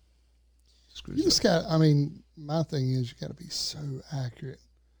bow. You just got. I mean, my thing is you got to be so accurate.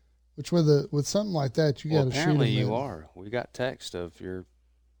 Which with something like that, you Well, got to shoot. apparently them you in. are. We got text of your.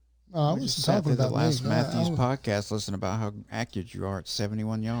 I We was just sat talking through about the last me. Matthews I was- podcast, listening about how accurate you are at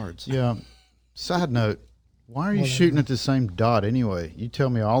 71 yards. Yeah. Side note: why are you Whatever. shooting at the same dot anyway? You tell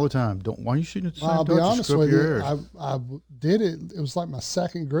me all the time. Why are you shooting at the Well, same I'll dot? be You honest screw up with your you. arrows. I did it. It was like my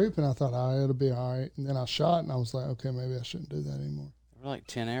second group, and I thought, it'll be all right. And then I shot, and I was like, okay, maybe I shouldn't do that anymore. There were like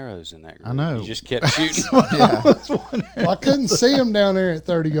 10 arrows in that group. I know. You just kept shooting. Yeah, Well, I couldn't see them down there at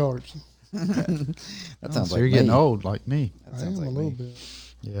 30 yards. that sounds so like you're getting me. old like me. That I sounds am like a little me. bit.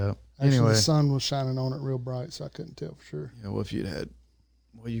 Yeah. Actually, Anyway, the sun was shining on it real bright, so I couldn't tell for sure. yeah, well, if you'd had,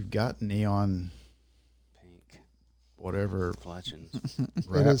 you've got neon, Pink whatever fletchings.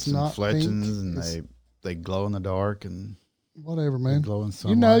 wraps is and not fletchings, pink. and It's- they glow in the dark and Whatever, they man. glow in You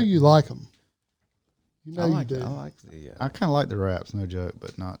sunlight. know you like them. You know I you like do. I like the. I kind of like the wraps, no joke,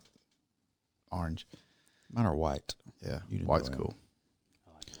 but not orange. Mine are white. Yeah, You'd white's enjoy 'em. cool.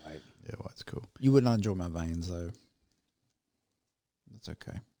 I like it, right? Yeah, white's cool. You would not enjoy my veins though. That's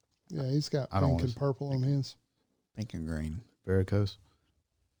okay. Yeah, he's got I don't pink wanna and purple on his. Pink and green. Varicose.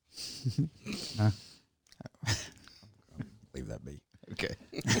 Leave that be. Okay.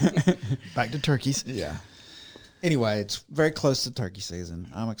 Back to turkeys. Yeah. Anyway, it's very close to turkey season.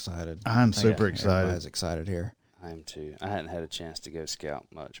 I'm excited. I'm I think super excited. Everybody's excited here. I am too. I hadn't had a chance to go scout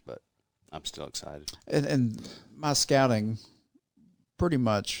much, but I'm still excited. And my scouting pretty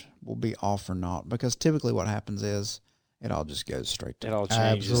much will be off or not because typically what happens is it all just goes straight to It all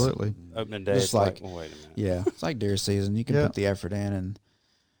changes. Absolutely. Opening day, Just it's like, like- well, wait a minute. yeah. It's like deer season. You can Yeah. put the effort in, and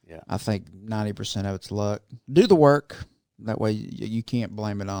Yeah. I think 90% of it's luck. Do the work. That way you can't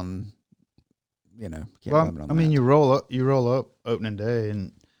blame it on. Can't Well, blame it on I mean, that. you roll up opening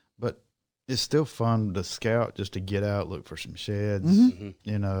day, but it's still fun to scout just to get out, look for some sheds. Mhm. Mhm.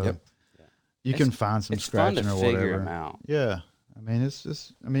 You know, Yep. you can find some It's fun scratching to or figure them whatever. out. Yeah, I mean, it's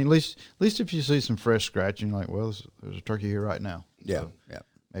just. I mean, at least if you see some fresh scratching, like, well, there's a turkey here right now. Yeah, So yeah.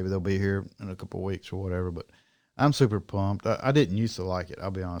 maybe they'll be here in a couple of weeks or whatever. But I'm super pumped. I didn't used to like it. I'll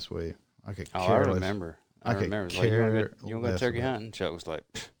be honest with you. I could Oh, I care less. remember. I I could remember. It's like, care you want to go less turkey about it. hunting? Chuck was like,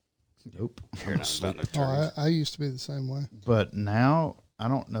 Nope. you're not about no Oh, turkeys. I used to be the same way. But now I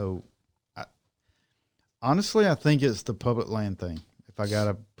don't know. Honestly, I think it's the public land thing. If I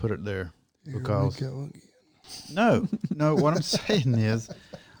gotta put it there, Here because we go again. no. What I'm saying is,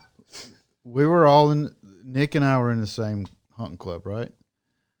 we were all in. Nick and I were in the same hunting club, right?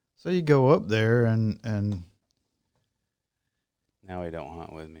 So you go up there and Now he don't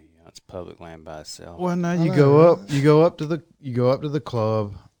hunt with me. It's public land by itself. well, now I you know, go right? up. You go up to the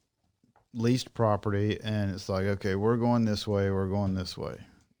club, leased property, and it's like, okay, we're going this way. We're going this way.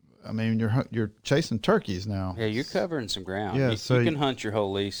 I mean, you're chasing turkeys now. Yeah, you're covering some ground. Yeah, you, so you can hunt your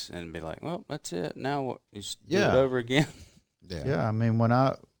whole lease and be like, well, that's it. Now what? You just do Yeah. it over again. Yeah, I mean, when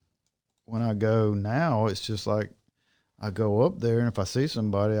I go now, it's just like I go up there, and if I see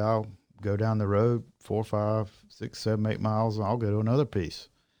somebody, I'll go down the road 4, 5, 6, 7, 8 miles, and I'll go to another piece.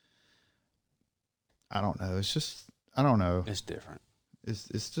 I don't know. It's just I don't know. It's different.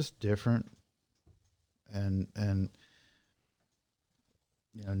 It's just different, and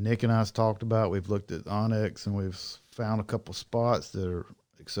Nick and I's talked about. We've looked at Onyx, and we've found a couple spots that are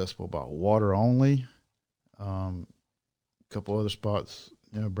accessible by water only. A couple other spots,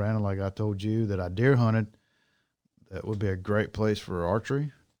 Brandon, like I told you, that I deer hunted, that would be a great place for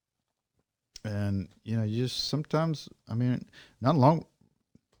archery. And, you just sometimes, I mean, not long,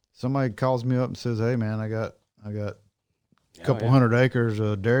 somebody calls me up and says, hey, man, I got a couple hundred acres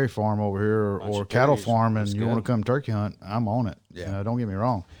of dairy farm over here Bunch or of cattle turkeys. farm, and That's you want to good. come turkey hunt, I'm on it. Yeah. Don't get me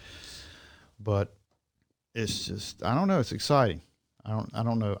wrong. But it's just, I don't know. It's exciting. I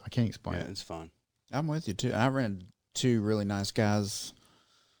don't know. I can't explain Yeah, it. it's fun. I'm with you too. I ran 2 really nice guys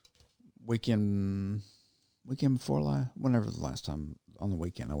weekend before whenever the last time on the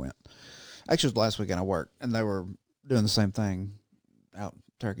weekend I went. Actually, it was the last weekend I worked, and they were doing the same thing out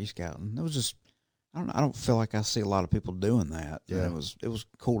turkey scouting. It was just I don't know. I don't feel like I see a lot of people doing that. Yeah. And it was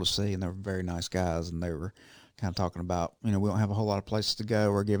cool to see, and they were very nice guys, and they were kind of talking about, we don't have a whole lot of places to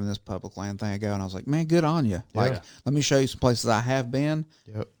go. We're giving this public land thing a go, and I was like, man, good on you. Like, let me show you some places I have been,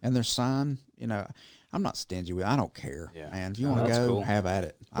 and there's sign. I'm not stingy with it. I don't care, man. If you want to go, have at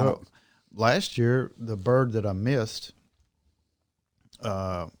it. Last year, the bird that I missed,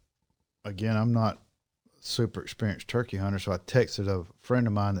 again, I'm not super experienced turkey hunter, so I texted a friend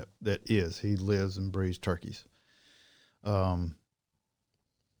of mine that is. He lives and breeds turkeys. No,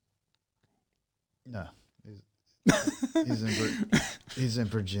 he's in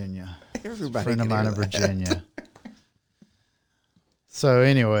Virginia. Everybody, A friend of mine in Virginia. So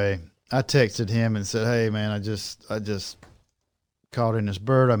anyway, I texted him and said, "Hey man, I just caught in this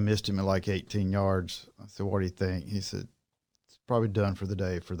bird. I missed him at like 18 yards." I said, "What do you think?" He said, "It's probably done for the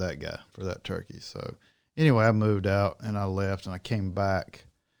day for that guy, for that turkey." So anyway, I moved out and I left and I came back.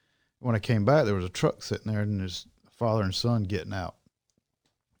 When I came back, there was a truck sitting there and there's a father and son getting out.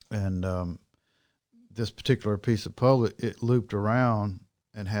 And this particular piece of public, it looped around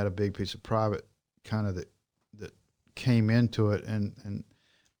and had a big piece of private kind of that came into it and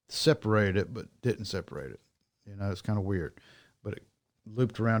separated it, but didn't separate it. It's kind of weird. But it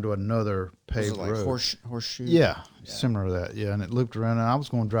looped around to another paved like road. Horseshoe? Yeah, similar to that. Yeah, and it looped around, and I was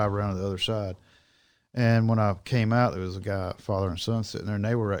going to drive around to the other side. And when I came out, there was a guy, father and son, sitting there, and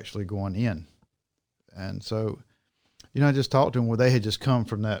they were actually going in. And so, I just talked to them where they had just come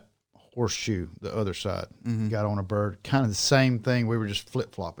from that horseshoe, the other side, got on a bird, kind of the same thing. We were just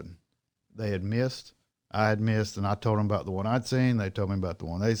flip-flopping. They had missed, I had missed, and I told them about the one I'd seen. They told me about the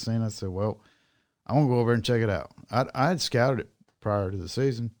one they'd seen. I said, well, I want to go over and check it out. I had scouted it prior to the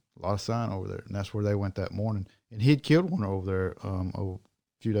season, a lot of sign over there, and that's where they went that morning. And he'd killed one over there a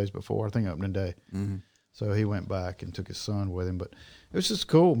few days before, I think opening day. Mm-hmm. So he went back and took his son with him. But it was just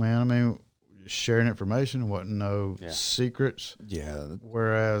cool, man. I mean, sharing information, wasn't no secrets. Yeah.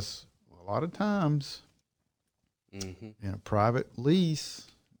 Whereas a lot of times in a private lease,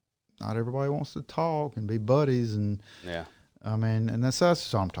 not everybody wants to talk and be buddies. And I mean, and that's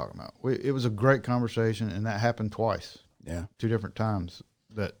what I'm talking about. It was a great conversation, and that happened twice. Yeah. 2 different times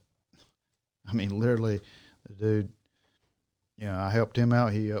literally the dude, I helped him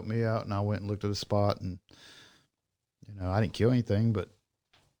out. He helped me out, and I went and looked at the spot, and, I didn't kill anything, but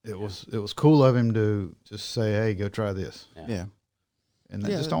it was cool of him to just say, hey, go try this. Yeah. And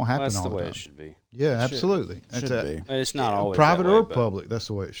that just don't happen that's all the the way time. It should be. Yeah, absolutely. Should be. It's not always private that way, or but public. That's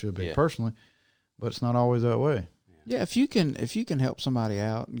the way it should be personally, but it's not always that way. Yeah, if you can help somebody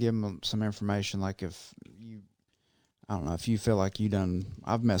out and give them some information, like if you feel like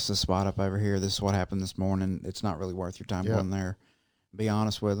I've messed this spot up over here. This is what happened this morning. It's not really worth your time going there. Be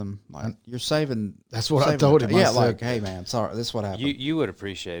honest with them. Like, you're saving. That's what I told him. Yeah, like, hey man, sorry, this is what happened. You would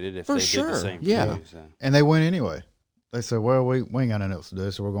appreciate it if For they sure. did the same. Yeah. For you, so. And they went anyway. They said, well, we ain't got nothing else to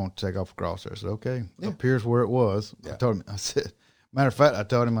do, so we're going to take off across there. I said, okay. Up here's where it was. Yeah. I told him, I said, matter of fact, I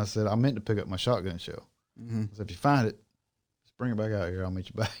told him, I said, I meant to pick up my shotgun shell. I said, if you find it, just bring it back out here. I'll meet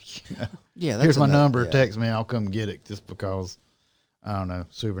you back. Yeah, that's here's my number. Yeah. Text me. I'll come get it just because, I don't know,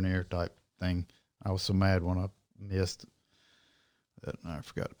 souvenir type thing. I was so mad when I missed that I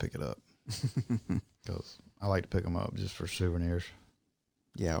forgot to pick it up because I like to pick them up just for souvenirs.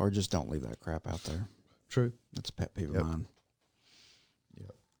 Yeah, or just don't leave that crap out there. True. That's a pet peeve of mine.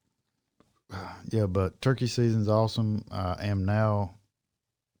 Yeah, but turkey season's awesome. I am now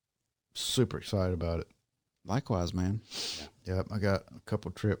super excited about it. Likewise, man. Yeah, I got a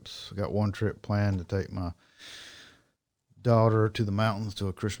couple trips. I got one trip planned to take my daughter to the mountains to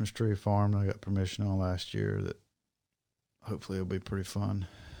a Christmas tree farm I got permission on last year that hopefully it'll be pretty fun.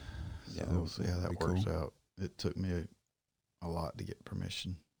 Yeah, so we'll see how that works cool. out. It took me a lot to get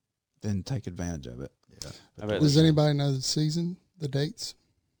permission. Then take advantage of it. Yeah. Does anybody know the season, the dates?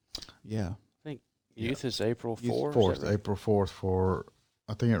 Yeah. I think youth is April 4th. 4th, April 4th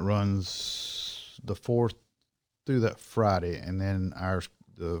I think it runs the 4th through that Friday, and then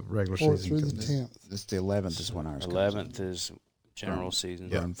the regular 4th season through comes the in. 10th. It's the 11th is when ours 11th is general season.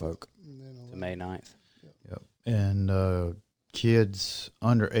 Grown folk. To May 9th. Yep. And kids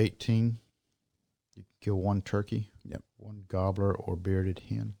under 18, you can kill one turkey. Yep. One gobbler or bearded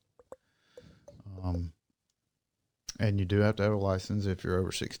hen. And you do have to have a license if you're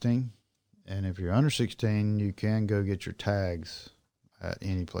over 16. And if you're under 16, you can go get your tags at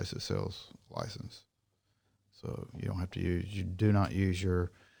any place that sells license. So you don't have to you do not use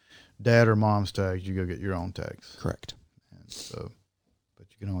your dad or mom's tags. You go get your own tags. Correct. And so, but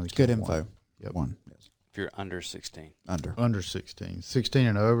you can only Good kill info. one. Yep. One. Yes. If you're under 16. Under 16. 16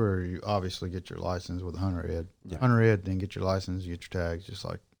 and over, you obviously get your license with hunter ed. Yeah. Hunter ed, then get your license, you get your tags, just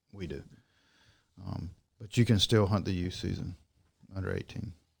like we do. But you can still hunt the youth season under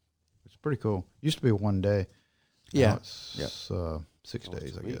 18. It's pretty cool. Used to be 1 day. Yeah. Now it's 6 Oh, it's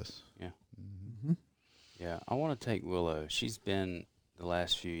days, a I week. guess. Yeah. Mm-hmm. Yeah, I want to take Willow. She's been the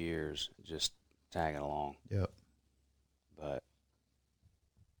last few years just tagging along, Yep. but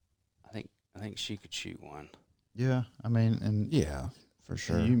I think she could shoot one. Yeah. I mean, and Yeah, for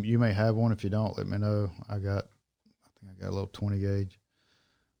sure. you may have one. If you don't, let me know. I think I got a little 20 gauge.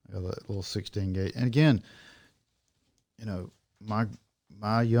 I got a little 16 gauge. And again, you know,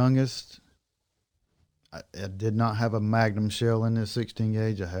 my youngest, I did not have a Magnum shell in this 16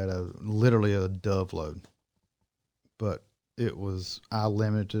 gauge. I had literally a dove load, but I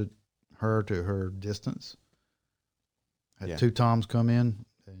limited her to her distance. Had 2 toms come in,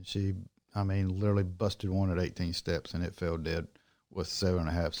 and she, literally busted one at 18 steps, and it fell dead with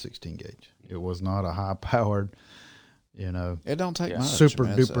 7.5 16 gauge. It was not a high powered, it don't take much. super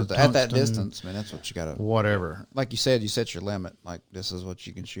man. It's- duper at that tungsten, distance, man. That's what you got to. whatever. Like you said, you set your limit. Like this is what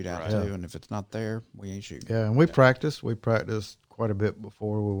you can shoot out Right. to, Yeah. and if it's not there, we ain't shooting. Yeah, and we practiced. We practiced quite a bit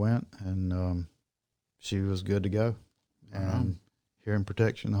before we went, and she was good to go. And hearing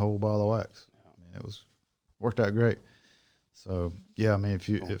protection, the whole ball of wax. It was worked out great. So yeah,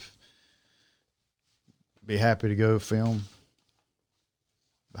 if be happy to go film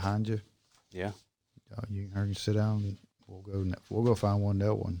behind you. Yeah. You can sit down. And we'll go find one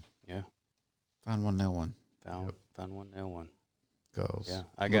nail one. Yeah. Find one, nail one. Found one, nail one. Goes. Yeah,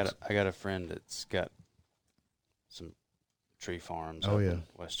 I got a friend that's got some tree farms Oh, up yeah. in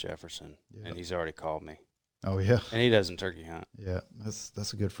West Jefferson, Yeah. and he's already called me. Oh yeah, And he doesn't turkey hunt. yeah.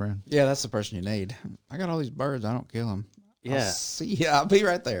 That's a good friend. Yeah, that's the person you need. I got all these birds. I don't kill them. Yeah, See, I'll be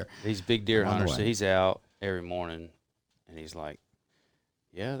right there. he's a big deer On the hunter, way. so he's out every morning, and he's like,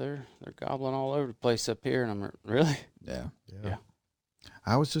 "Yeah, they're gobbling all over the place up here," and I'm like, "Really?" Yeah. Yeah.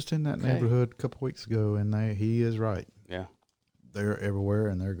 I was just in that Okay. neighborhood a couple weeks ago, and he is right. Yeah. They're everywhere,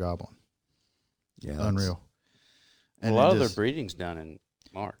 and they're gobbling. Yeah. Unreal. A lot of their breeding's done in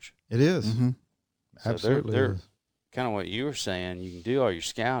March. It is. Mm-hmm. So Absolutely. they're is. kind of what you were saying. You can do all your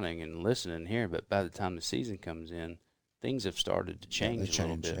scouting and listening and hearing, but by the time the season comes in, things have started to change a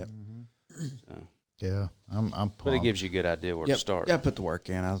little bit. Yep. So, Yeah, I'm but it pumped. gives you a good idea where to start. Yeah, put the work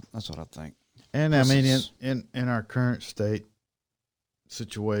in. That's what I think. And This I mean, is- in our current state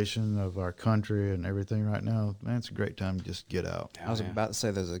situation of our country and everything right now, man, it's a great time to just get out. I was Yeah. about to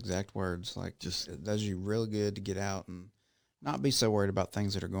say those exact words. Like, Just- it does you real good to get out and not be so worried about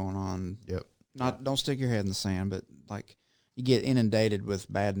things that are going on. Yep. Don't stick your head in the sand, but like you get inundated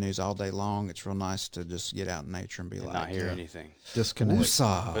with bad news all day long. It's real nice to just get out in nature and be And like, not hear yeah. anything. Disconnect.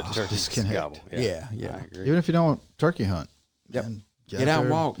 "Woosah." But turkeys disconnect. gobble. Yeah, I yeah. agree. Even if you don't turkey hunt, Yep. man, Get out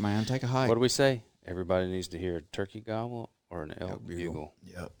and there. walk, man. Take a hike. What do we say? Everybody needs to hear a turkey gobble or an elk Elk bugle. bugle,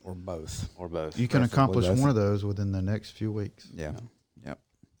 Yep. or both. or both. You can Preferably accomplish both. one of those within the next few weeks. Yeah. Yep.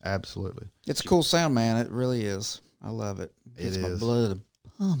 Absolutely. It's a cool sound, man. It really is. I love it. It Gets my is. blood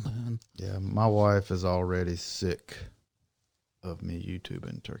pumping. Yeah, my wife is already sick of me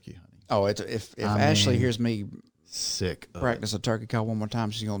YouTubing turkey hunting. Oh, if I Ashley mean, hears me Sick of it. practice a turkey call one more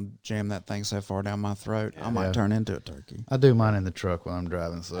time, she's gonna jam that thing so far down my throat. I might Yeah. turn into a turkey. I do mine in the truck when I'm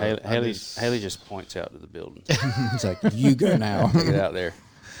driving. So Haley just points out to the building. It's like you go now. Get out there.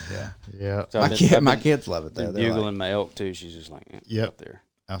 Yeah, So My kids love it though. been They're like, bugling my elk too. She's just like, Yep. up there.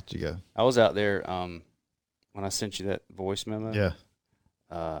 out you go. I was out there when I sent you that voice memo. Yeah,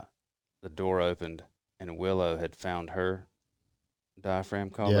 The door opened and Willow had found her diaphragm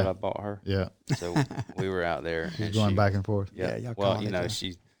call Yeah. that I bought her. yeah. So we were out there. She's and going she- back and forth. Yeah. Yeah, y'all well, calling you each know, other.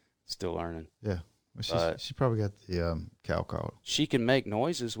 she's still learning. Well, But- she probably got the cow call. She can make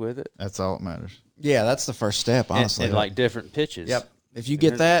noises with it. That's all that matters. yeah, that's the first step, honestly. And like different pitches. Yep. If you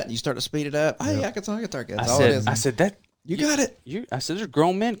get that, you start to speed it up. Hey, I can talk a turkey. That's all it is. I said that You got it. I said there's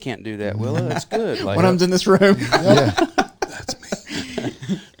grown men can't do that, Willow. That's good. Like When I'm in this room. Yeah,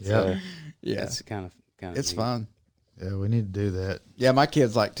 so, yeah, Yeah. it's kind of It's neat. fun. yeah. We need to do that. Yeah, my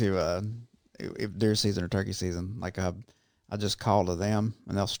kids like to, if deer season or turkey season, like I just call to them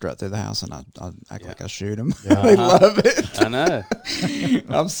and they'll strut through the house and I act like I shoot them. Yeah. They love it. I know.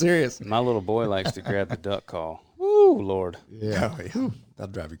 I'm serious. My little boy likes to grab the duck call. Woo, Lord, Yeah, Oh, yeah.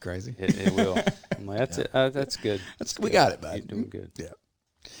 That'll drive you crazy. it will. I'm like, that's it. That's good. We got it, You're bud. doing good. Yeah.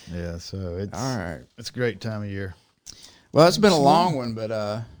 yeah. So it's All right. It's a great time of year. Well, it's been a long one,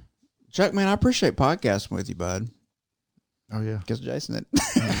 but Chuck, man, I appreciate podcasting with you, bud. Oh yeah, Because Jason did.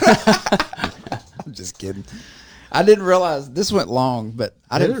 I'm just kidding. I didn't realize this went long, but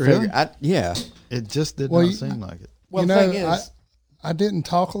I Did didn't it really? figure. Yeah, It just did Well, not you- seem like it. Well, you the know, thing is, I didn't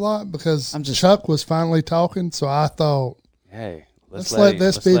talk a lot because I'm just- Chuck was finally talking, so I thought Hey, Let's let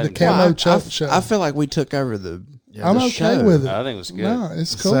this be the him camo talk. I, Chuck show. I feel like we took over the. Yeah, I'm the okay show. with it. I think it was good. No,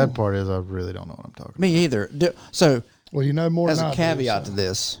 it's The cool. sad part is I really don't know what I'm talking Me either. So, Well, you know more as than a I do, caveat so. to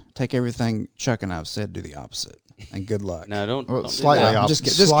this, take everything Chuck and I've said, do the opposite, and good luck. No, don't. about. Well, don't do slightly that. I'm opposite.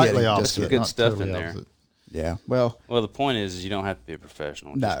 just Slightly kidding, opposite. just kidding. Good not stuff totally in there. opposite. Yeah. Well, Well, the point is, you don't have to be a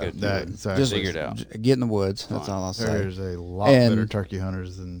professional. No, Just go through that- it. exactly. just Figure it out. get in the woods. That's Fine. all I'll say. There's a lot And- better turkey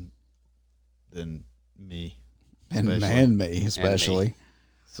hunters than me. And, especially. and me, especially.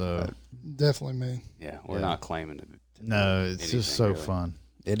 So Definitely me. Yeah, we're Yeah. not claiming to no, it's anything, just so really. fun.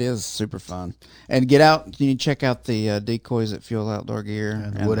 It is super fun. And get out. You need to check out the decoys at Fuel Outdoor Gear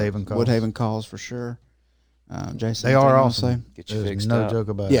And the Woodhaven calls. Woodhaven calls for sure. Jason, They anything are you wanna awesome. Get you There's fixed no up. joke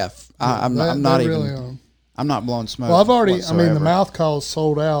about Say? it. Yeah, I'm They- not they even. really are. I'm not blowing smoke. Well, I've already. I mean, whatsoever. the mouth calls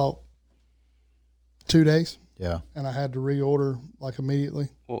sold out 2 days, Yeah. and I had to reorder like immediately.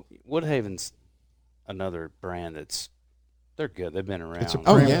 Well, Woodhaven's another brand they're good. They've been around. It's a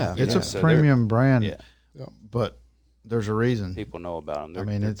Oh, premium, yeah, it's yeah. a So they're- premium brand. Yeah. But there's a reason. People know about them.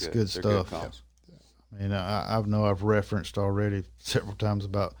 I mean, it's good They're stuff. calls. I mean, I've referenced already several times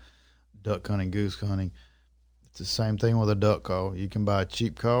about duck hunting, goose hunting. It's the same thing with a duck call. You can buy a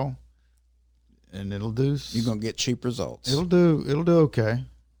cheap call, and it'll do. You're gonna get cheap results. It'll do okay.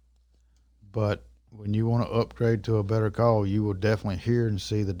 But when you want to upgrade to a better call, you will definitely hear and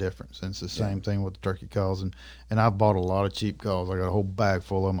see the difference. And it's the same thing with the turkey calls. And I've bought a lot of cheap calls. I got a whole bag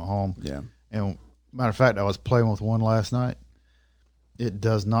full of them at home. Yeah. And matter of fact, I was playing with one last night. It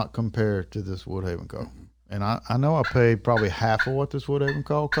does not compare to this Woodhaven call. And I know I paid probably half of what this Woodhaven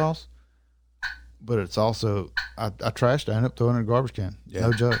call costs, but it's also, I trashed it. I ended up throwing it in a garbage can. Yeah.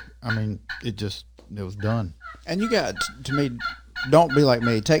 No joke. I mean, it was done. And you got, to me, don't be like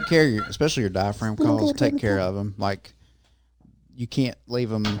me. Take care of your, especially your diaphragm calls. Take care of them. Like, you can't leave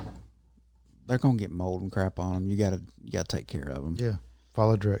them. They're gonna get mold and crap on them. You gotta take care of them. Yeah.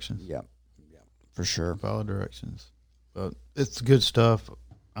 Follow directions. Yeah, for sure. Follow directions. But it's good stuff.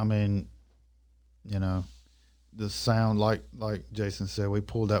 I mean, the sound, like Jason said, we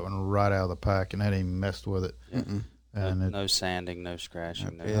pulled that one right out of the pack and hadn't even messed with it. Mm-mm. And No sanding, no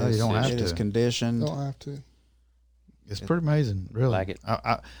scratching. No you don't have It is to. conditioned. Don't have to. it's pretty amazing, really. Like it.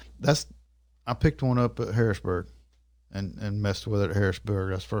 I picked one up at Harrisburg and messed with it at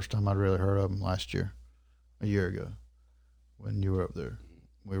Harrisburg. That's the first time I'd really heard of them a year ago, when you were up there.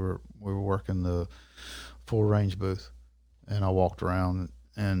 We were working the full range booth, and I walked around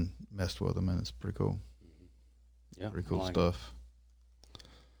and messed with them, and it's pretty cool. Yeah, Pretty cool I like it. stuff.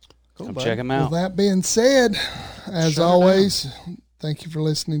 Come bud. check them With out. that being said, as Shut her always, thank you for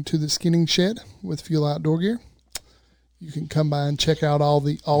listening to the Skinning Shed with Fuel Outdoor Gear. You can come by and check out all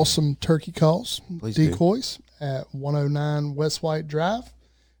the awesome turkey calls, Please do. decoys at 109 West White Drive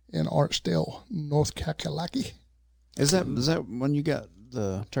in Archdale, North Kakalaki. Is that when you got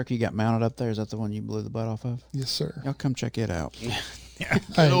the turkey you got mounted up there? Is that the one you blew the butt off of? Yes, sir. Y'all come check it out.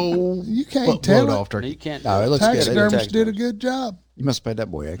 Hey, you can't Blood tell off it. turkey. You can't. No, it looks good. Taxidermist did a good job. You must pay that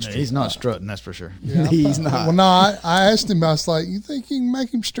boy extra. He's not strutting, that's for sure. Yeah, He's not. Well, no, I asked him. I was like, "You think you can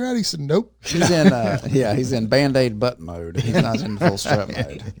make him strut?" He said, "Nope." He's in he's in Band-Aid butt mode. He's not in full strut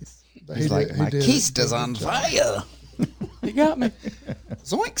mode. But He's like, my keister's on fire. You got me.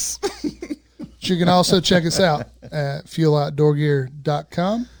 Zoinks. But you can also check us out at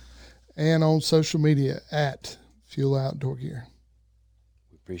fueloutdoorgear.com and on social media at Fuel Outdoor Gear.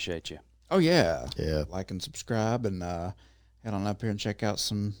 We appreciate you. Oh yeah. Yeah. Like and subscribe and head on up here and check out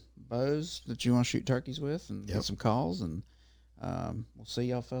some bows that you want to shoot turkeys with and get some calls and we'll see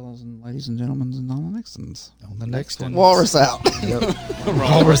y'all fellas and ladies and gentlemen on the next ones. On the next one. Walrus out.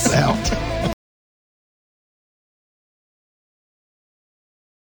 Walrus out.